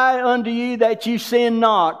write I unto you that you sin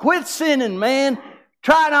not. Quit sinning, man.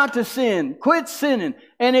 Try not to sin. Quit sinning.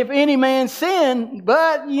 And if any man sin,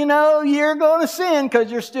 but you're going to sin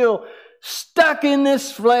because you're still stuck in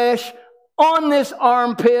this flesh, on this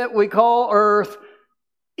armpit we call earth.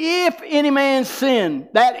 If any man sin,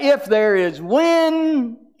 that if there is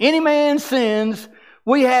when any man sins,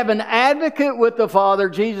 we have an advocate with the Father,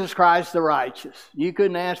 Jesus Christ the righteous. You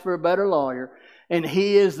couldn't ask for a better lawyer. And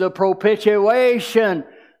He is the propitiation,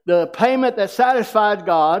 the payment that satisfies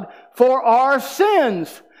God for our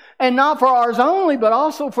sins. And not for ours only, but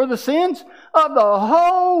also for the sins of the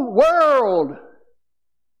whole world.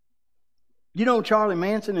 You know Charlie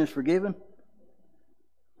Manson is forgiven?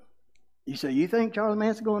 You say, you think Charlie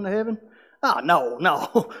Manson going to heaven? Oh,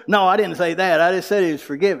 no, I didn't say that. I just said he was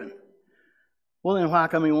forgiven. Well, then why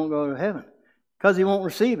come he won't go to heaven? Because he won't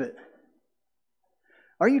receive it.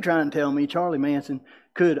 Are you trying to tell me Charlie Manson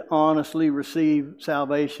could honestly receive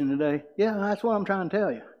salvation today? Yeah, that's what I'm trying to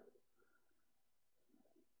tell you.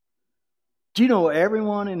 Do you know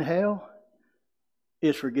everyone in hell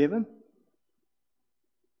is forgiven?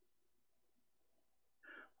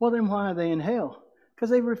 Well, then why are they in hell? Because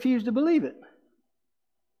they refuse to believe it.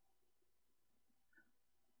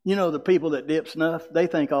 You know, the people that dip snuff, they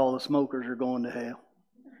think all the smokers are going to hell.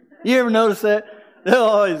 You ever notice that?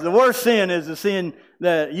 The worst sin is the sin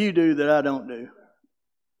that you do that I don't do.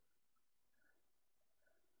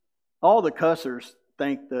 All the cussers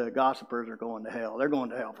think the gossipers are going to hell. They're going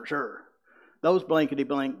to hell for sure. Those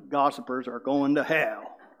blankety-blank gossipers are going to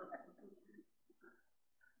hell.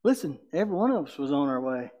 Listen, every one of us was on our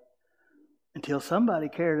way until somebody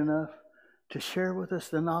cared enough to share with us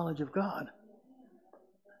the knowledge of God.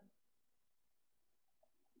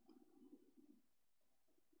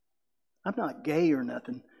 I'm not gay or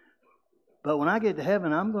nothing, but when I get to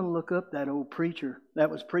heaven, I'm going to look up that old preacher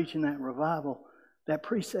that was preaching that revival, that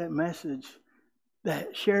preached that message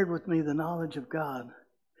that shared with me the knowledge of God.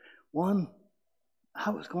 One,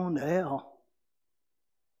 I was going to hell.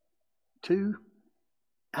 Two,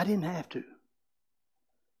 I didn't have to.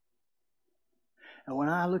 And when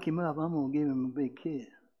I look him up, I'm going to give him a big kiss.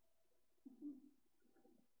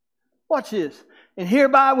 Watch this. And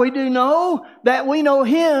hereby we do know that we know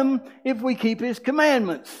him if we keep his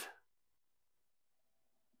commandments.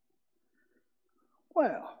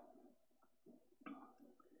 Well,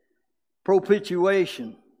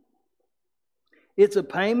 propitiation. It's a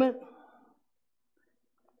payment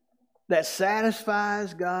that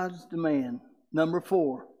satisfies God's demand. Number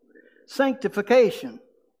 4, sanctification.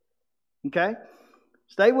 Okay?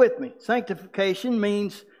 Stay with me. Sanctification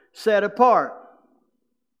means set apart.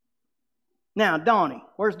 Now, Donnie.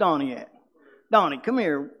 Where's Donnie at? Donnie, come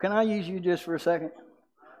here. Can I use you just for a second?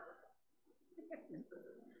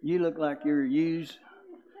 You look like you're used.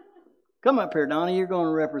 Come up here, Donnie. You're going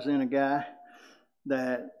to represent a guy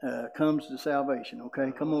that comes to salvation,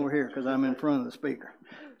 okay? Come over here because I'm in front of the speaker.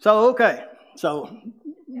 So, okay. So,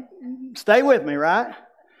 stay with me, right?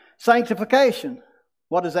 Sanctification.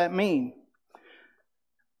 What does that mean?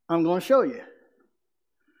 I'm going to show you.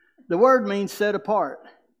 The word means set apart.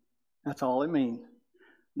 That's all it means.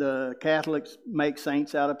 The Catholics make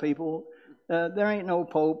saints out of people. There ain't no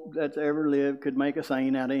pope that's ever lived could make a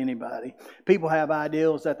saint out of anybody. People have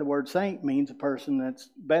ideals that the word saint means a person that's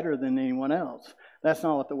better than anyone else. That's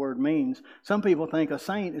not what the word means. Some people think a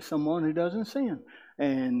saint is someone who doesn't sin.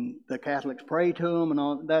 And the Catholics pray to them and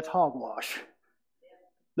all. That's hogwash.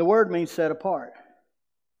 The word means set apart.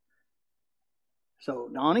 So,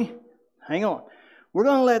 Donnie, hang on. We're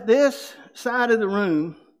going to let this side of the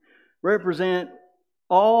room represent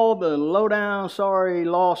all the low-down, sorry,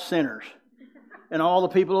 lost sinners. And all the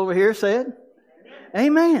people over here said,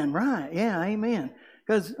 amen. Right, yeah, amen.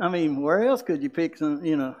 Because, I mean, where else could you pick some,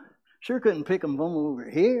 sure couldn't pick them from over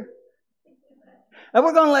here. And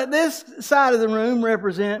we're going to let this side of the room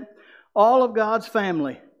represent all of God's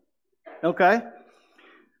family. Okay?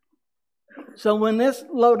 So when this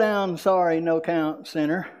low-down, sorry, no-count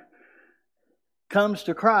sinner comes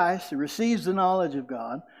to Christ and receives the knowledge of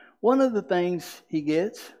God, one of the things he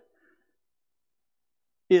gets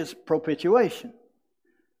is propitiation.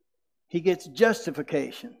 He gets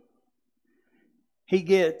justification. He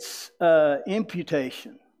gets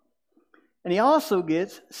imputation. And he also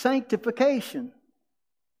gets sanctification.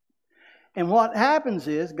 And what happens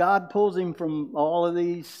is God pulls him from all of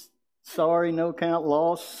these sorry, no-count,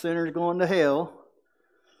 lost sinners going to hell.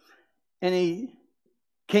 And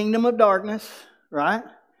kingdom of darkness, right?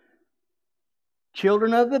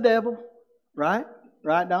 Children of the devil, right?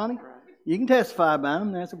 Right, Donnie? You can testify about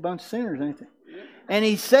them. That's a bunch of sinners, ain't they? And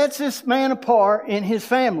he sets this man apart in his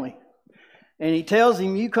family. And he tells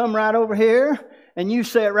him, you come right over here and you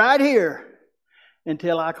sit right here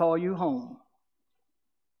until I call you home.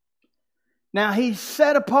 Now, he's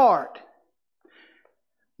set apart.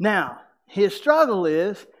 Now, his struggle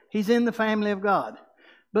is he's in the family of God.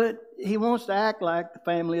 But he wants to act like the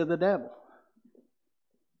family of the devil.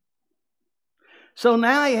 So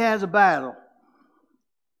now he has a battle.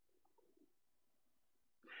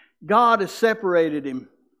 God has separated him.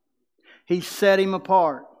 He set him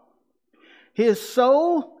apart. His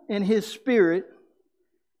soul and his spirit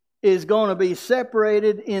is going to be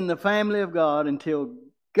separated in the family of God until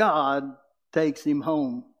God takes him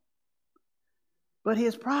home. But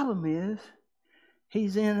his problem is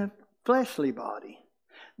he's in a fleshly body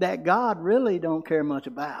that God really don't care much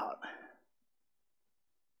about.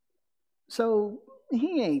 So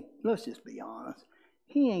he ain't, let's just be honest,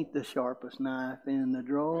 he ain't the sharpest knife in the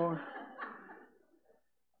drawer.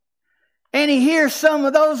 And he hears some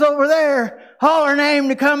of those over there hollering at him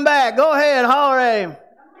to come back. Go ahead, holler at him.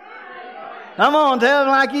 Come on, tell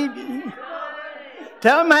him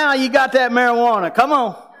tell him how you got that marijuana. Come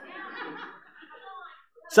on.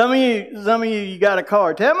 Some of you got a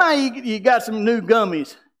car. Tell him how you got some new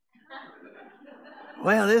gummies.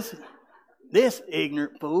 Well, this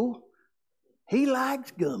ignorant fool, he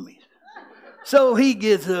likes gummies. So he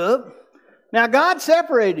gets up. Now God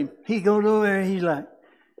separated him. He goes over there and he's like,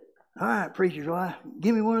 all right, preacher's wife,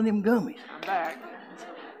 give me one of them gummies. I'm back.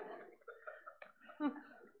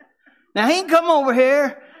 Now he can come over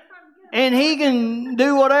here and he can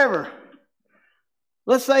do whatever.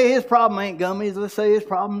 Let's say his problem ain't gummies. Let's say his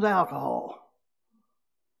problem's alcohol.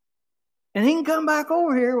 And he can come back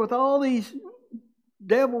over here with all these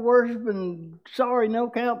devil worshiping, sorry, no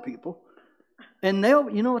count people. And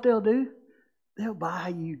you know what they'll do? They'll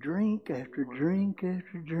buy you drink after drink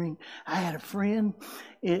after drink. I had a friend,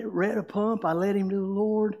 read a pump. I led him to the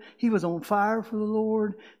Lord. He was on fire for the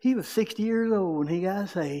Lord. He was 60 years old when he got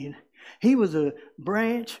saved. He was a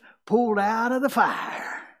branch pulled out of the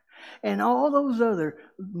fire. And all those other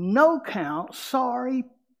no-count, sorry,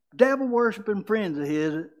 devil-worshiping friends of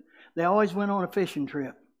his, they always went on a fishing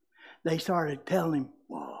trip. They started telling him,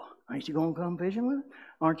 well, aren't you going to come fishing with us?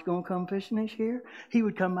 Aren't you going to come fishing this year? He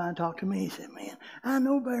would come by and talk to me. He said, man, I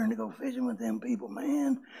know better than to go fishing with them people,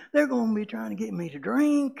 man. They're going to be trying to get me to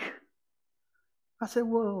drink. I said,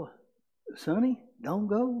 well, Sonny, don't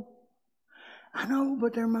go. I know,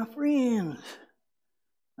 but they're my friends.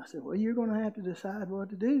 I said, well, you're going to have to decide what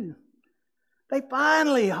to do. They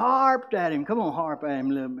finally harped at him. Come on, harp at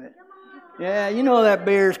him a little bit. Yeah, you know that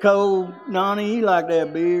beer's cold, Nonnie. You like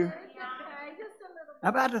that beer.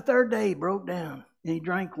 About the third day, he broke down. And he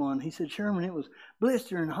drank one. He said, Sherman, it was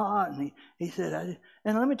blistering hot. And he said,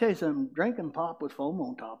 and let me tell you something, drinking pop with foam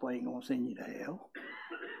on top ain't going to send you to hell.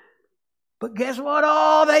 But guess what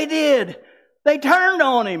all they did? They turned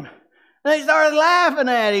on him. And they started laughing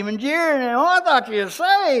at him and jeering at him. Oh, I thought you were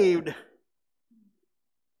saved.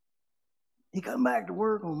 He come back to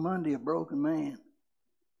work on Monday a broken man.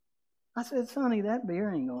 I said, Sonny, that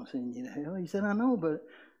beer ain't going to send you to hell. He said, I know, but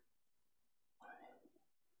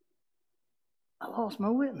I lost my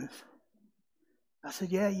witness. I said,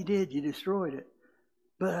 yeah, you did. You destroyed it.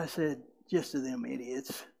 But I said, just to them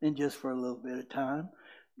idiots, and just for a little bit of time,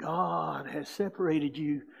 God has separated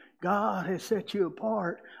you. God has set you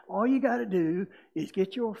apart. All you got to do is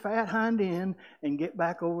get your fat hind end and get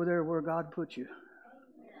back over there where God put you.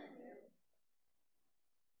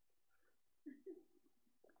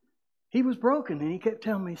 He was broken, and he kept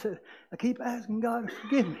telling me, he said, I keep asking God to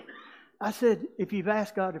forgive me. I said, if you've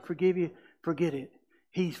asked God to forgive you, forget it.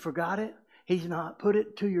 He's forgot it. He's not put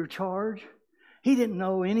it to your charge. He didn't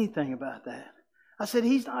know anything about that. I said,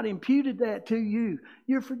 He's not imputed that to you.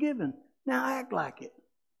 You're forgiven. Now act like it.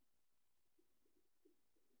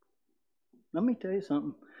 Let me tell you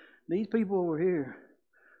something. These people over here,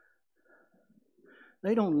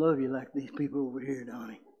 they don't love you like these people over here,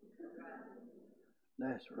 Donnie.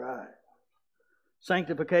 That's right.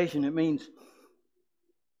 Sanctification, it means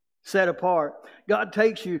set apart. God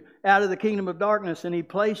takes you out of the kingdom of darkness and He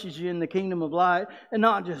places you in the kingdom of light. And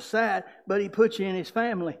not just that, but He puts you in His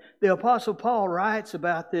family. The Apostle Paul writes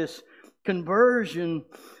about this conversion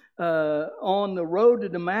on the road to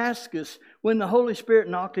Damascus. When the Holy Spirit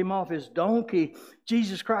knocked him off his donkey,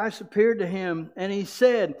 Jesus Christ appeared to him and He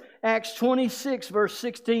said, Acts 26 verse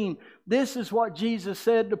 16, this is what Jesus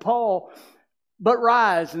said to Paul, but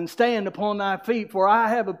rise and stand upon thy feet, for I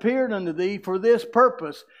have appeared unto thee for this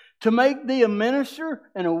purpose, to make thee a minister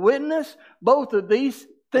and a witness, both of these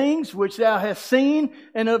things which thou hast seen,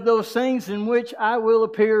 and of those things in which I will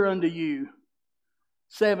appear unto you.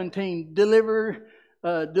 17,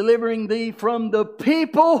 delivering thee from the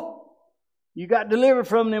people. You got delivered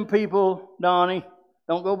from them people, Donnie.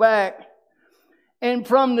 Don't go back. And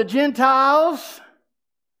from the Gentiles.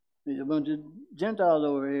 There's a bunch of Gentiles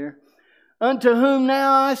over here. Unto whom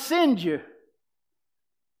now I send you,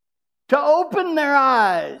 to open their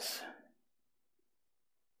eyes.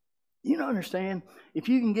 You don't understand? If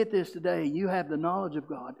you can get this today, you have the knowledge of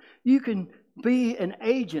God. You can be an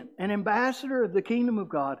agent, an ambassador of the kingdom of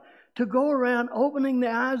God, to go around opening the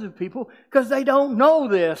eyes of people because they don't know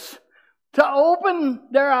this. To open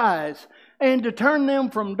their eyes and to turn them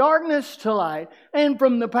from darkness to light and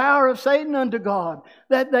from the power of Satan unto God,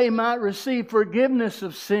 that they might receive forgiveness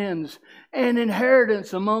of sins and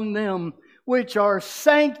inheritance among them which are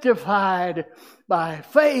sanctified by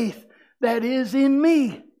faith that is in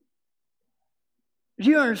me. Do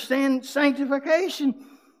you understand sanctification?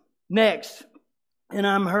 Next, and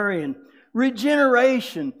I'm hurrying,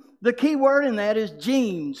 regeneration. The key word in that is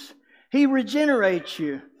genes. He regenerates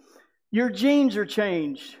you. Your genes are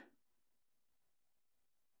changed.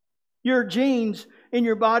 Your genes in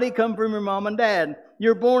your body come from your mom and dad.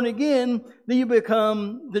 You're born again, then you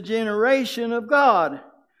become the generation of God.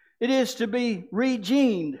 It is to be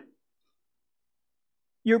regened.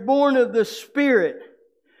 You're born of the Spirit.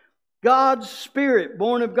 God's Spirit,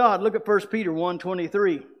 born of God. Look at 1 Peter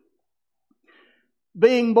 1:23.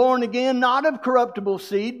 Being born again, not of corruptible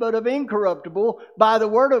seed, but of incorruptible, by the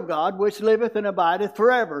word of God, which liveth and abideth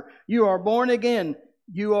forever. You are born again.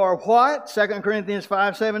 You are what? 2 Corinthians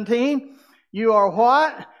 5:17. You are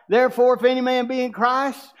what? Therefore, if any man be in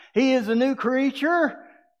Christ, he is a new creature.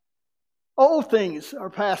 Old things are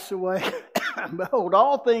passed away. Behold,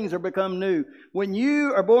 all things are become new. When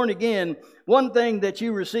you are born again, one thing that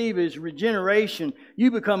you receive is regeneration.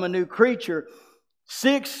 You become a new creature.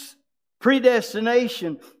 6,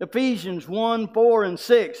 predestination. Ephesians 1, 4, and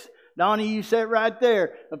 6. Donnie, you sat right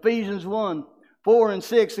there. Ephesians 1. 4 and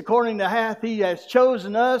 6, according to hath He has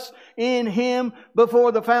chosen us in Him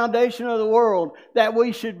before the foundation of the world, that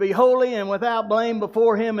we should be holy and without blame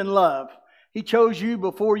before Him in love. He chose you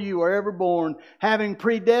before you were ever born, having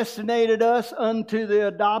predestinated us unto the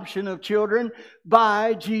adoption of children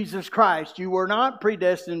by Jesus Christ. You were not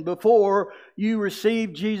predestined before you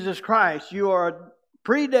received Jesus Christ. You are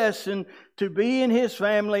predestined to be in His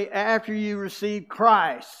family after you receive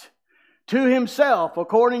Christ, to Himself,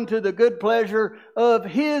 according to the good pleasure of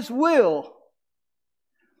His will,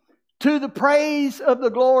 to the praise of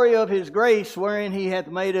the glory of His grace, wherein He hath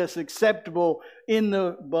made us acceptable in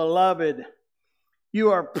the Beloved.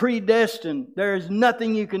 You are predestined. There is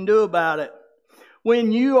nothing you can do about it.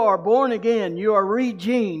 When you are born again, you are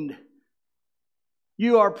regened.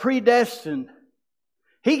 You are predestined.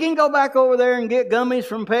 He can go back over there and get gummies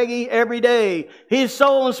from Peggy every day. His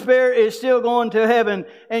soul and spirit is still going to heaven.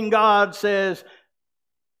 And God says,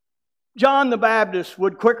 John the Baptist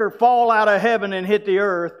would quicker fall out of heaven and hit the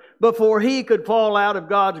earth before he could fall out of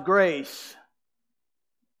God's grace.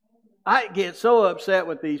 I get so upset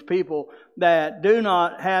with these people that do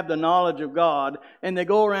not have the knowledge of God, and they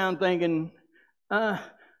go around thinking,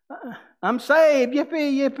 I'm saved,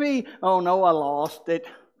 yippee, yippee. Oh no, I lost it.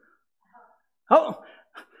 Oh,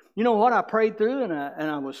 you know what? I prayed through and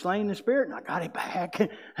I was slain in the Spirit and I got it back.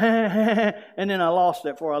 And then I lost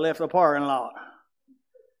it before I left the parking lot.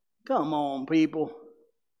 Come on, people.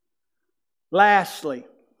 Lastly,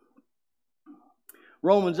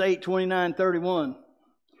 Romans 8:29-31.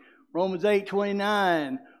 Romans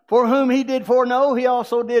 8:29. For whom He did foreknow, He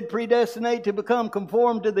also did predestinate to become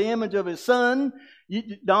conformed to the image of His Son.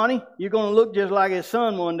 Donnie, you're going to look just like His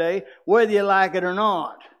Son one day, whether you like it or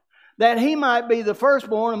not. That He might be the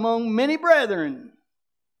firstborn among many brethren.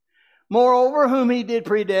 Moreover, whom He did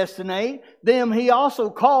predestinate, them He also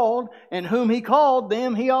called, and whom He called,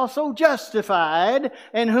 them He also justified,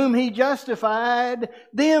 and whom He justified,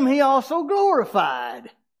 them He also glorified.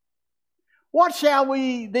 What shall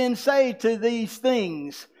we then say to these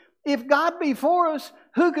things? If God be for us,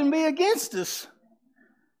 who can be against us?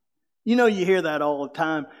 You know, you hear that all the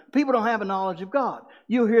time. People don't have a knowledge of God.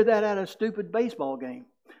 You'll hear that at a stupid baseball game.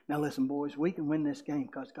 Now listen, boys, we can win this game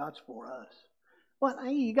because God's for us. Well,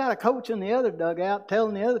 hey, you got a coach in the other dugout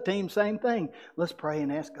telling the other team the same thing. Let's pray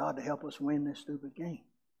and ask God to help us win this stupid game.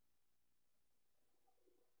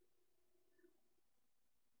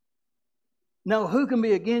 No, who can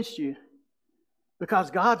be against you?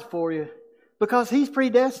 Because God's for you. Because He's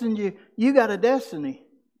predestined you. You got a destiny.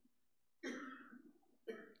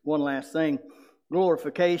 One last thing.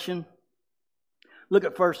 Glorification. Look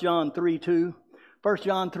at 1 John 3:2. 1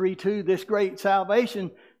 John 3:2, this great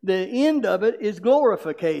salvation, the end of it is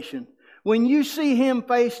glorification. When you see Him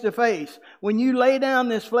face to face, when you lay down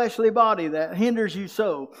this fleshly body that hinders you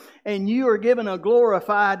so, and you are given a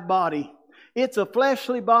glorified body. It's a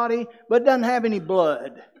fleshly body, but it doesn't have any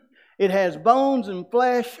blood. It has bones and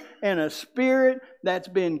flesh and a spirit that's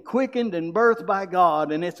been quickened and birthed by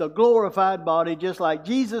God. And it's a glorified body just like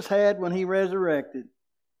Jesus had when He resurrected.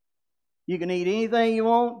 You can eat anything you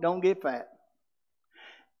want, don't get fat.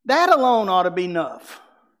 That alone ought to be enough.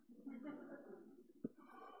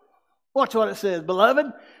 Watch what it says, beloved.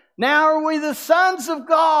 Now are we the sons of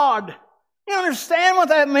God. You understand what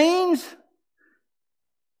that means?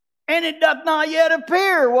 And it doth not yet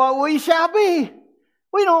appear what we shall be.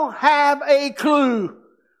 We don't have a clue,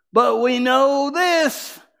 but we know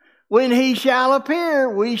this. When He shall appear,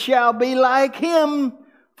 we shall be like Him,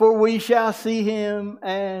 for we shall see Him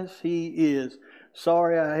as He is.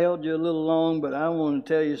 Sorry I held you a little long, but I want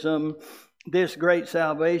to tell you something. This great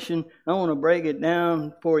salvation, I want to break it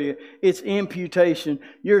down for you. It's imputation.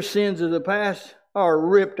 Your sins of the past are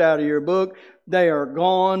ripped out of your book. They are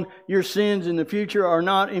gone. Your sins in the future are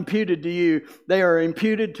not imputed to you. They are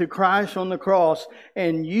imputed to Christ on the cross.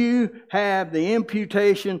 And you have the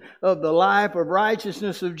imputation of the life of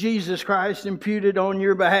righteousness of Jesus Christ imputed on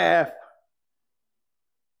your behalf.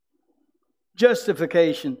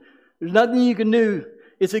 Justification. There's nothing you can do.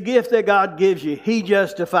 It's a gift that God gives you. He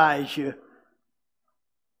justifies you.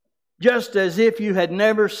 Just as if you had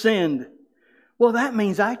never sinned. Well, that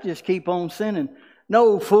means I just keep on sinning.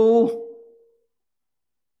 No, fool.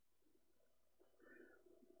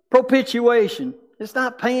 Propitiation. It's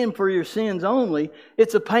not paying for your sins only.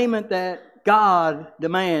 It's a payment that God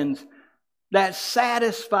demands. That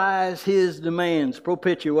satisfies His demands.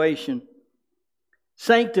 Propitiation.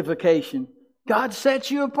 Sanctification. God sets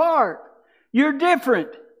you apart. You're different.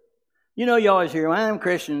 You know, you always hear, well, I'm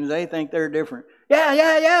Christians. They think they're different.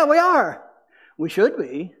 Yeah, we are. We should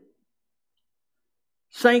be.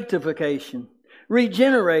 Sanctification.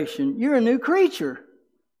 Regeneration. You're a new creature.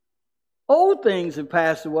 Old things have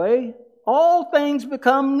passed away. All things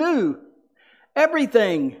become new.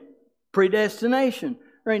 Everything. Predestination.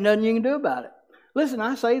 There ain't nothing you can do about it. Listen,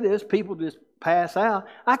 I say this, people just pass out.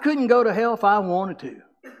 I couldn't go to hell if I wanted to.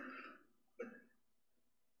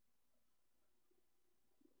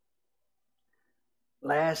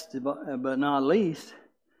 Last but not least,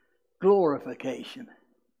 glorification.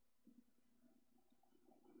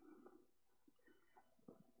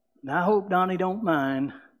 Now, I hope Donnie don't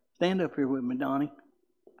mind. Stand up here with me, Donnie.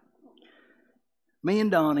 Me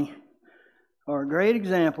and Donnie are a great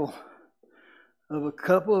example of a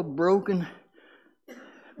couple of broken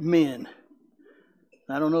men.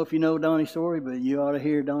 I don't know if you know Donnie's story, but you ought to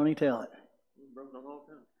hear Donnie tell it.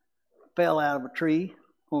 Fell out of a tree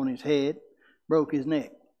on his head, broke his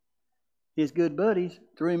neck. His good buddies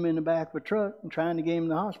threw him in the back of a truck and trying to get him to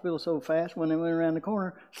the hospital so fast when they went around the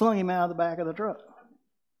corner, slung him out of the back of the truck.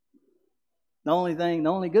 The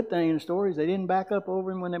only good thing in the story is they didn't back up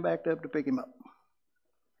over him when they backed up to pick him up.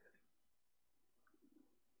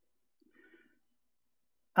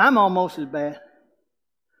 I'm almost as bad.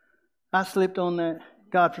 I slipped on that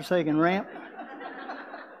godforsaken ramp.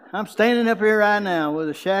 I'm standing up here right now with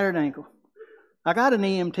a shattered ankle. I got an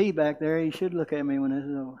EMT back there. He should look at me when this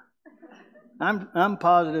is over. I'm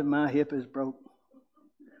positive my hip is broke.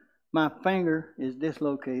 My finger is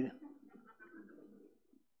dislocated.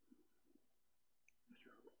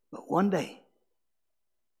 But one day,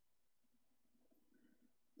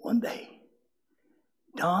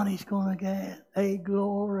 Donnie's going to get a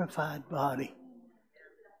glorified body.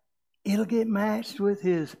 It'll get matched with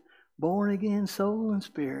his born-again soul and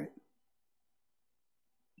spirit.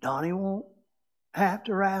 Donnie won't have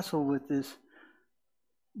to wrestle with this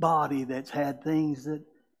body that's had things that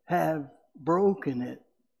have broken it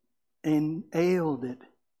and ailed it.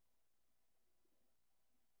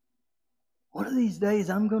 One of these days,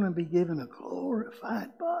 I'm going to be given a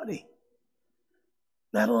glorified body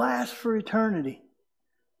that'll last for eternity.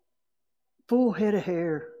 Full head of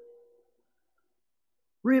hair,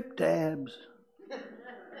 ripped abs.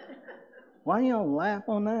 Why you don't laugh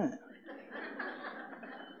on that?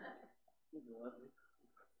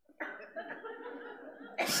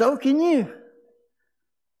 So can you.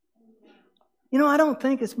 You know, I don't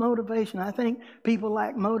think it's motivation. I think people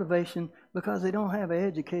lack motivation because they don't have an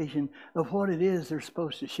education of what it is they're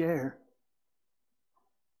supposed to share.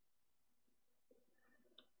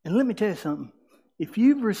 And let me tell you something. If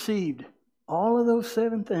you've received all of those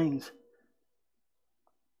 7 things,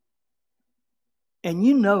 and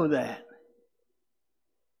you know that,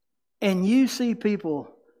 and you see people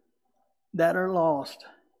that are lost,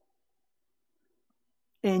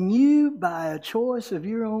 and you, by a choice of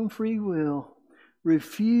your own free will,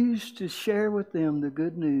 refuse to share with them the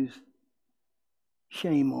good news,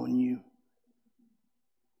 shame on you.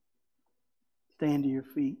 Stand to your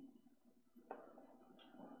feet.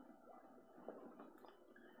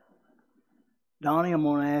 Donnie, I'm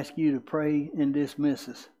going to ask you to pray and dismiss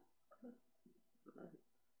us.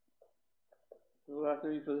 Lord, I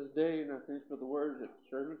thank you for this day, and I thank you for the word that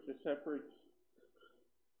serves to separate.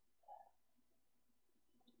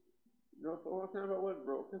 You know, for a long time I wasn't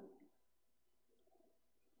broken.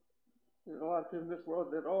 There's a lot of people in this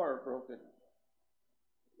world that are broken,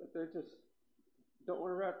 but they just don't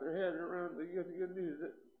want to wrap their head around the good news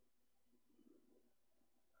that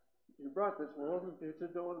you brought this world, and they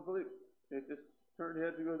just don't want to believe. They just turn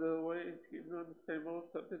their head to go the other way and keep doing the same old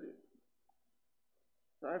stuff they do.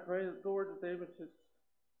 So I pray that, Lord, that they would just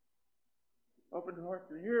open their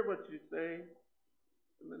hearts and hear what you say,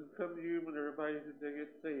 and then come to you when everybody they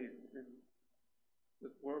get saved, and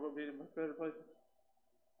this world will be a much better place.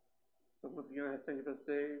 So once again, I thank you for this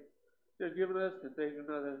day you've given us, and thank you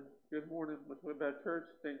another good morning with the about church.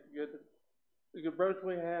 Thank you for the good brothers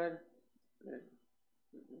we had. And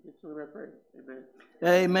it's what I pray. Amen.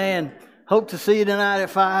 Amen. Hope to see you tonight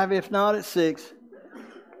at 5, if not at 6.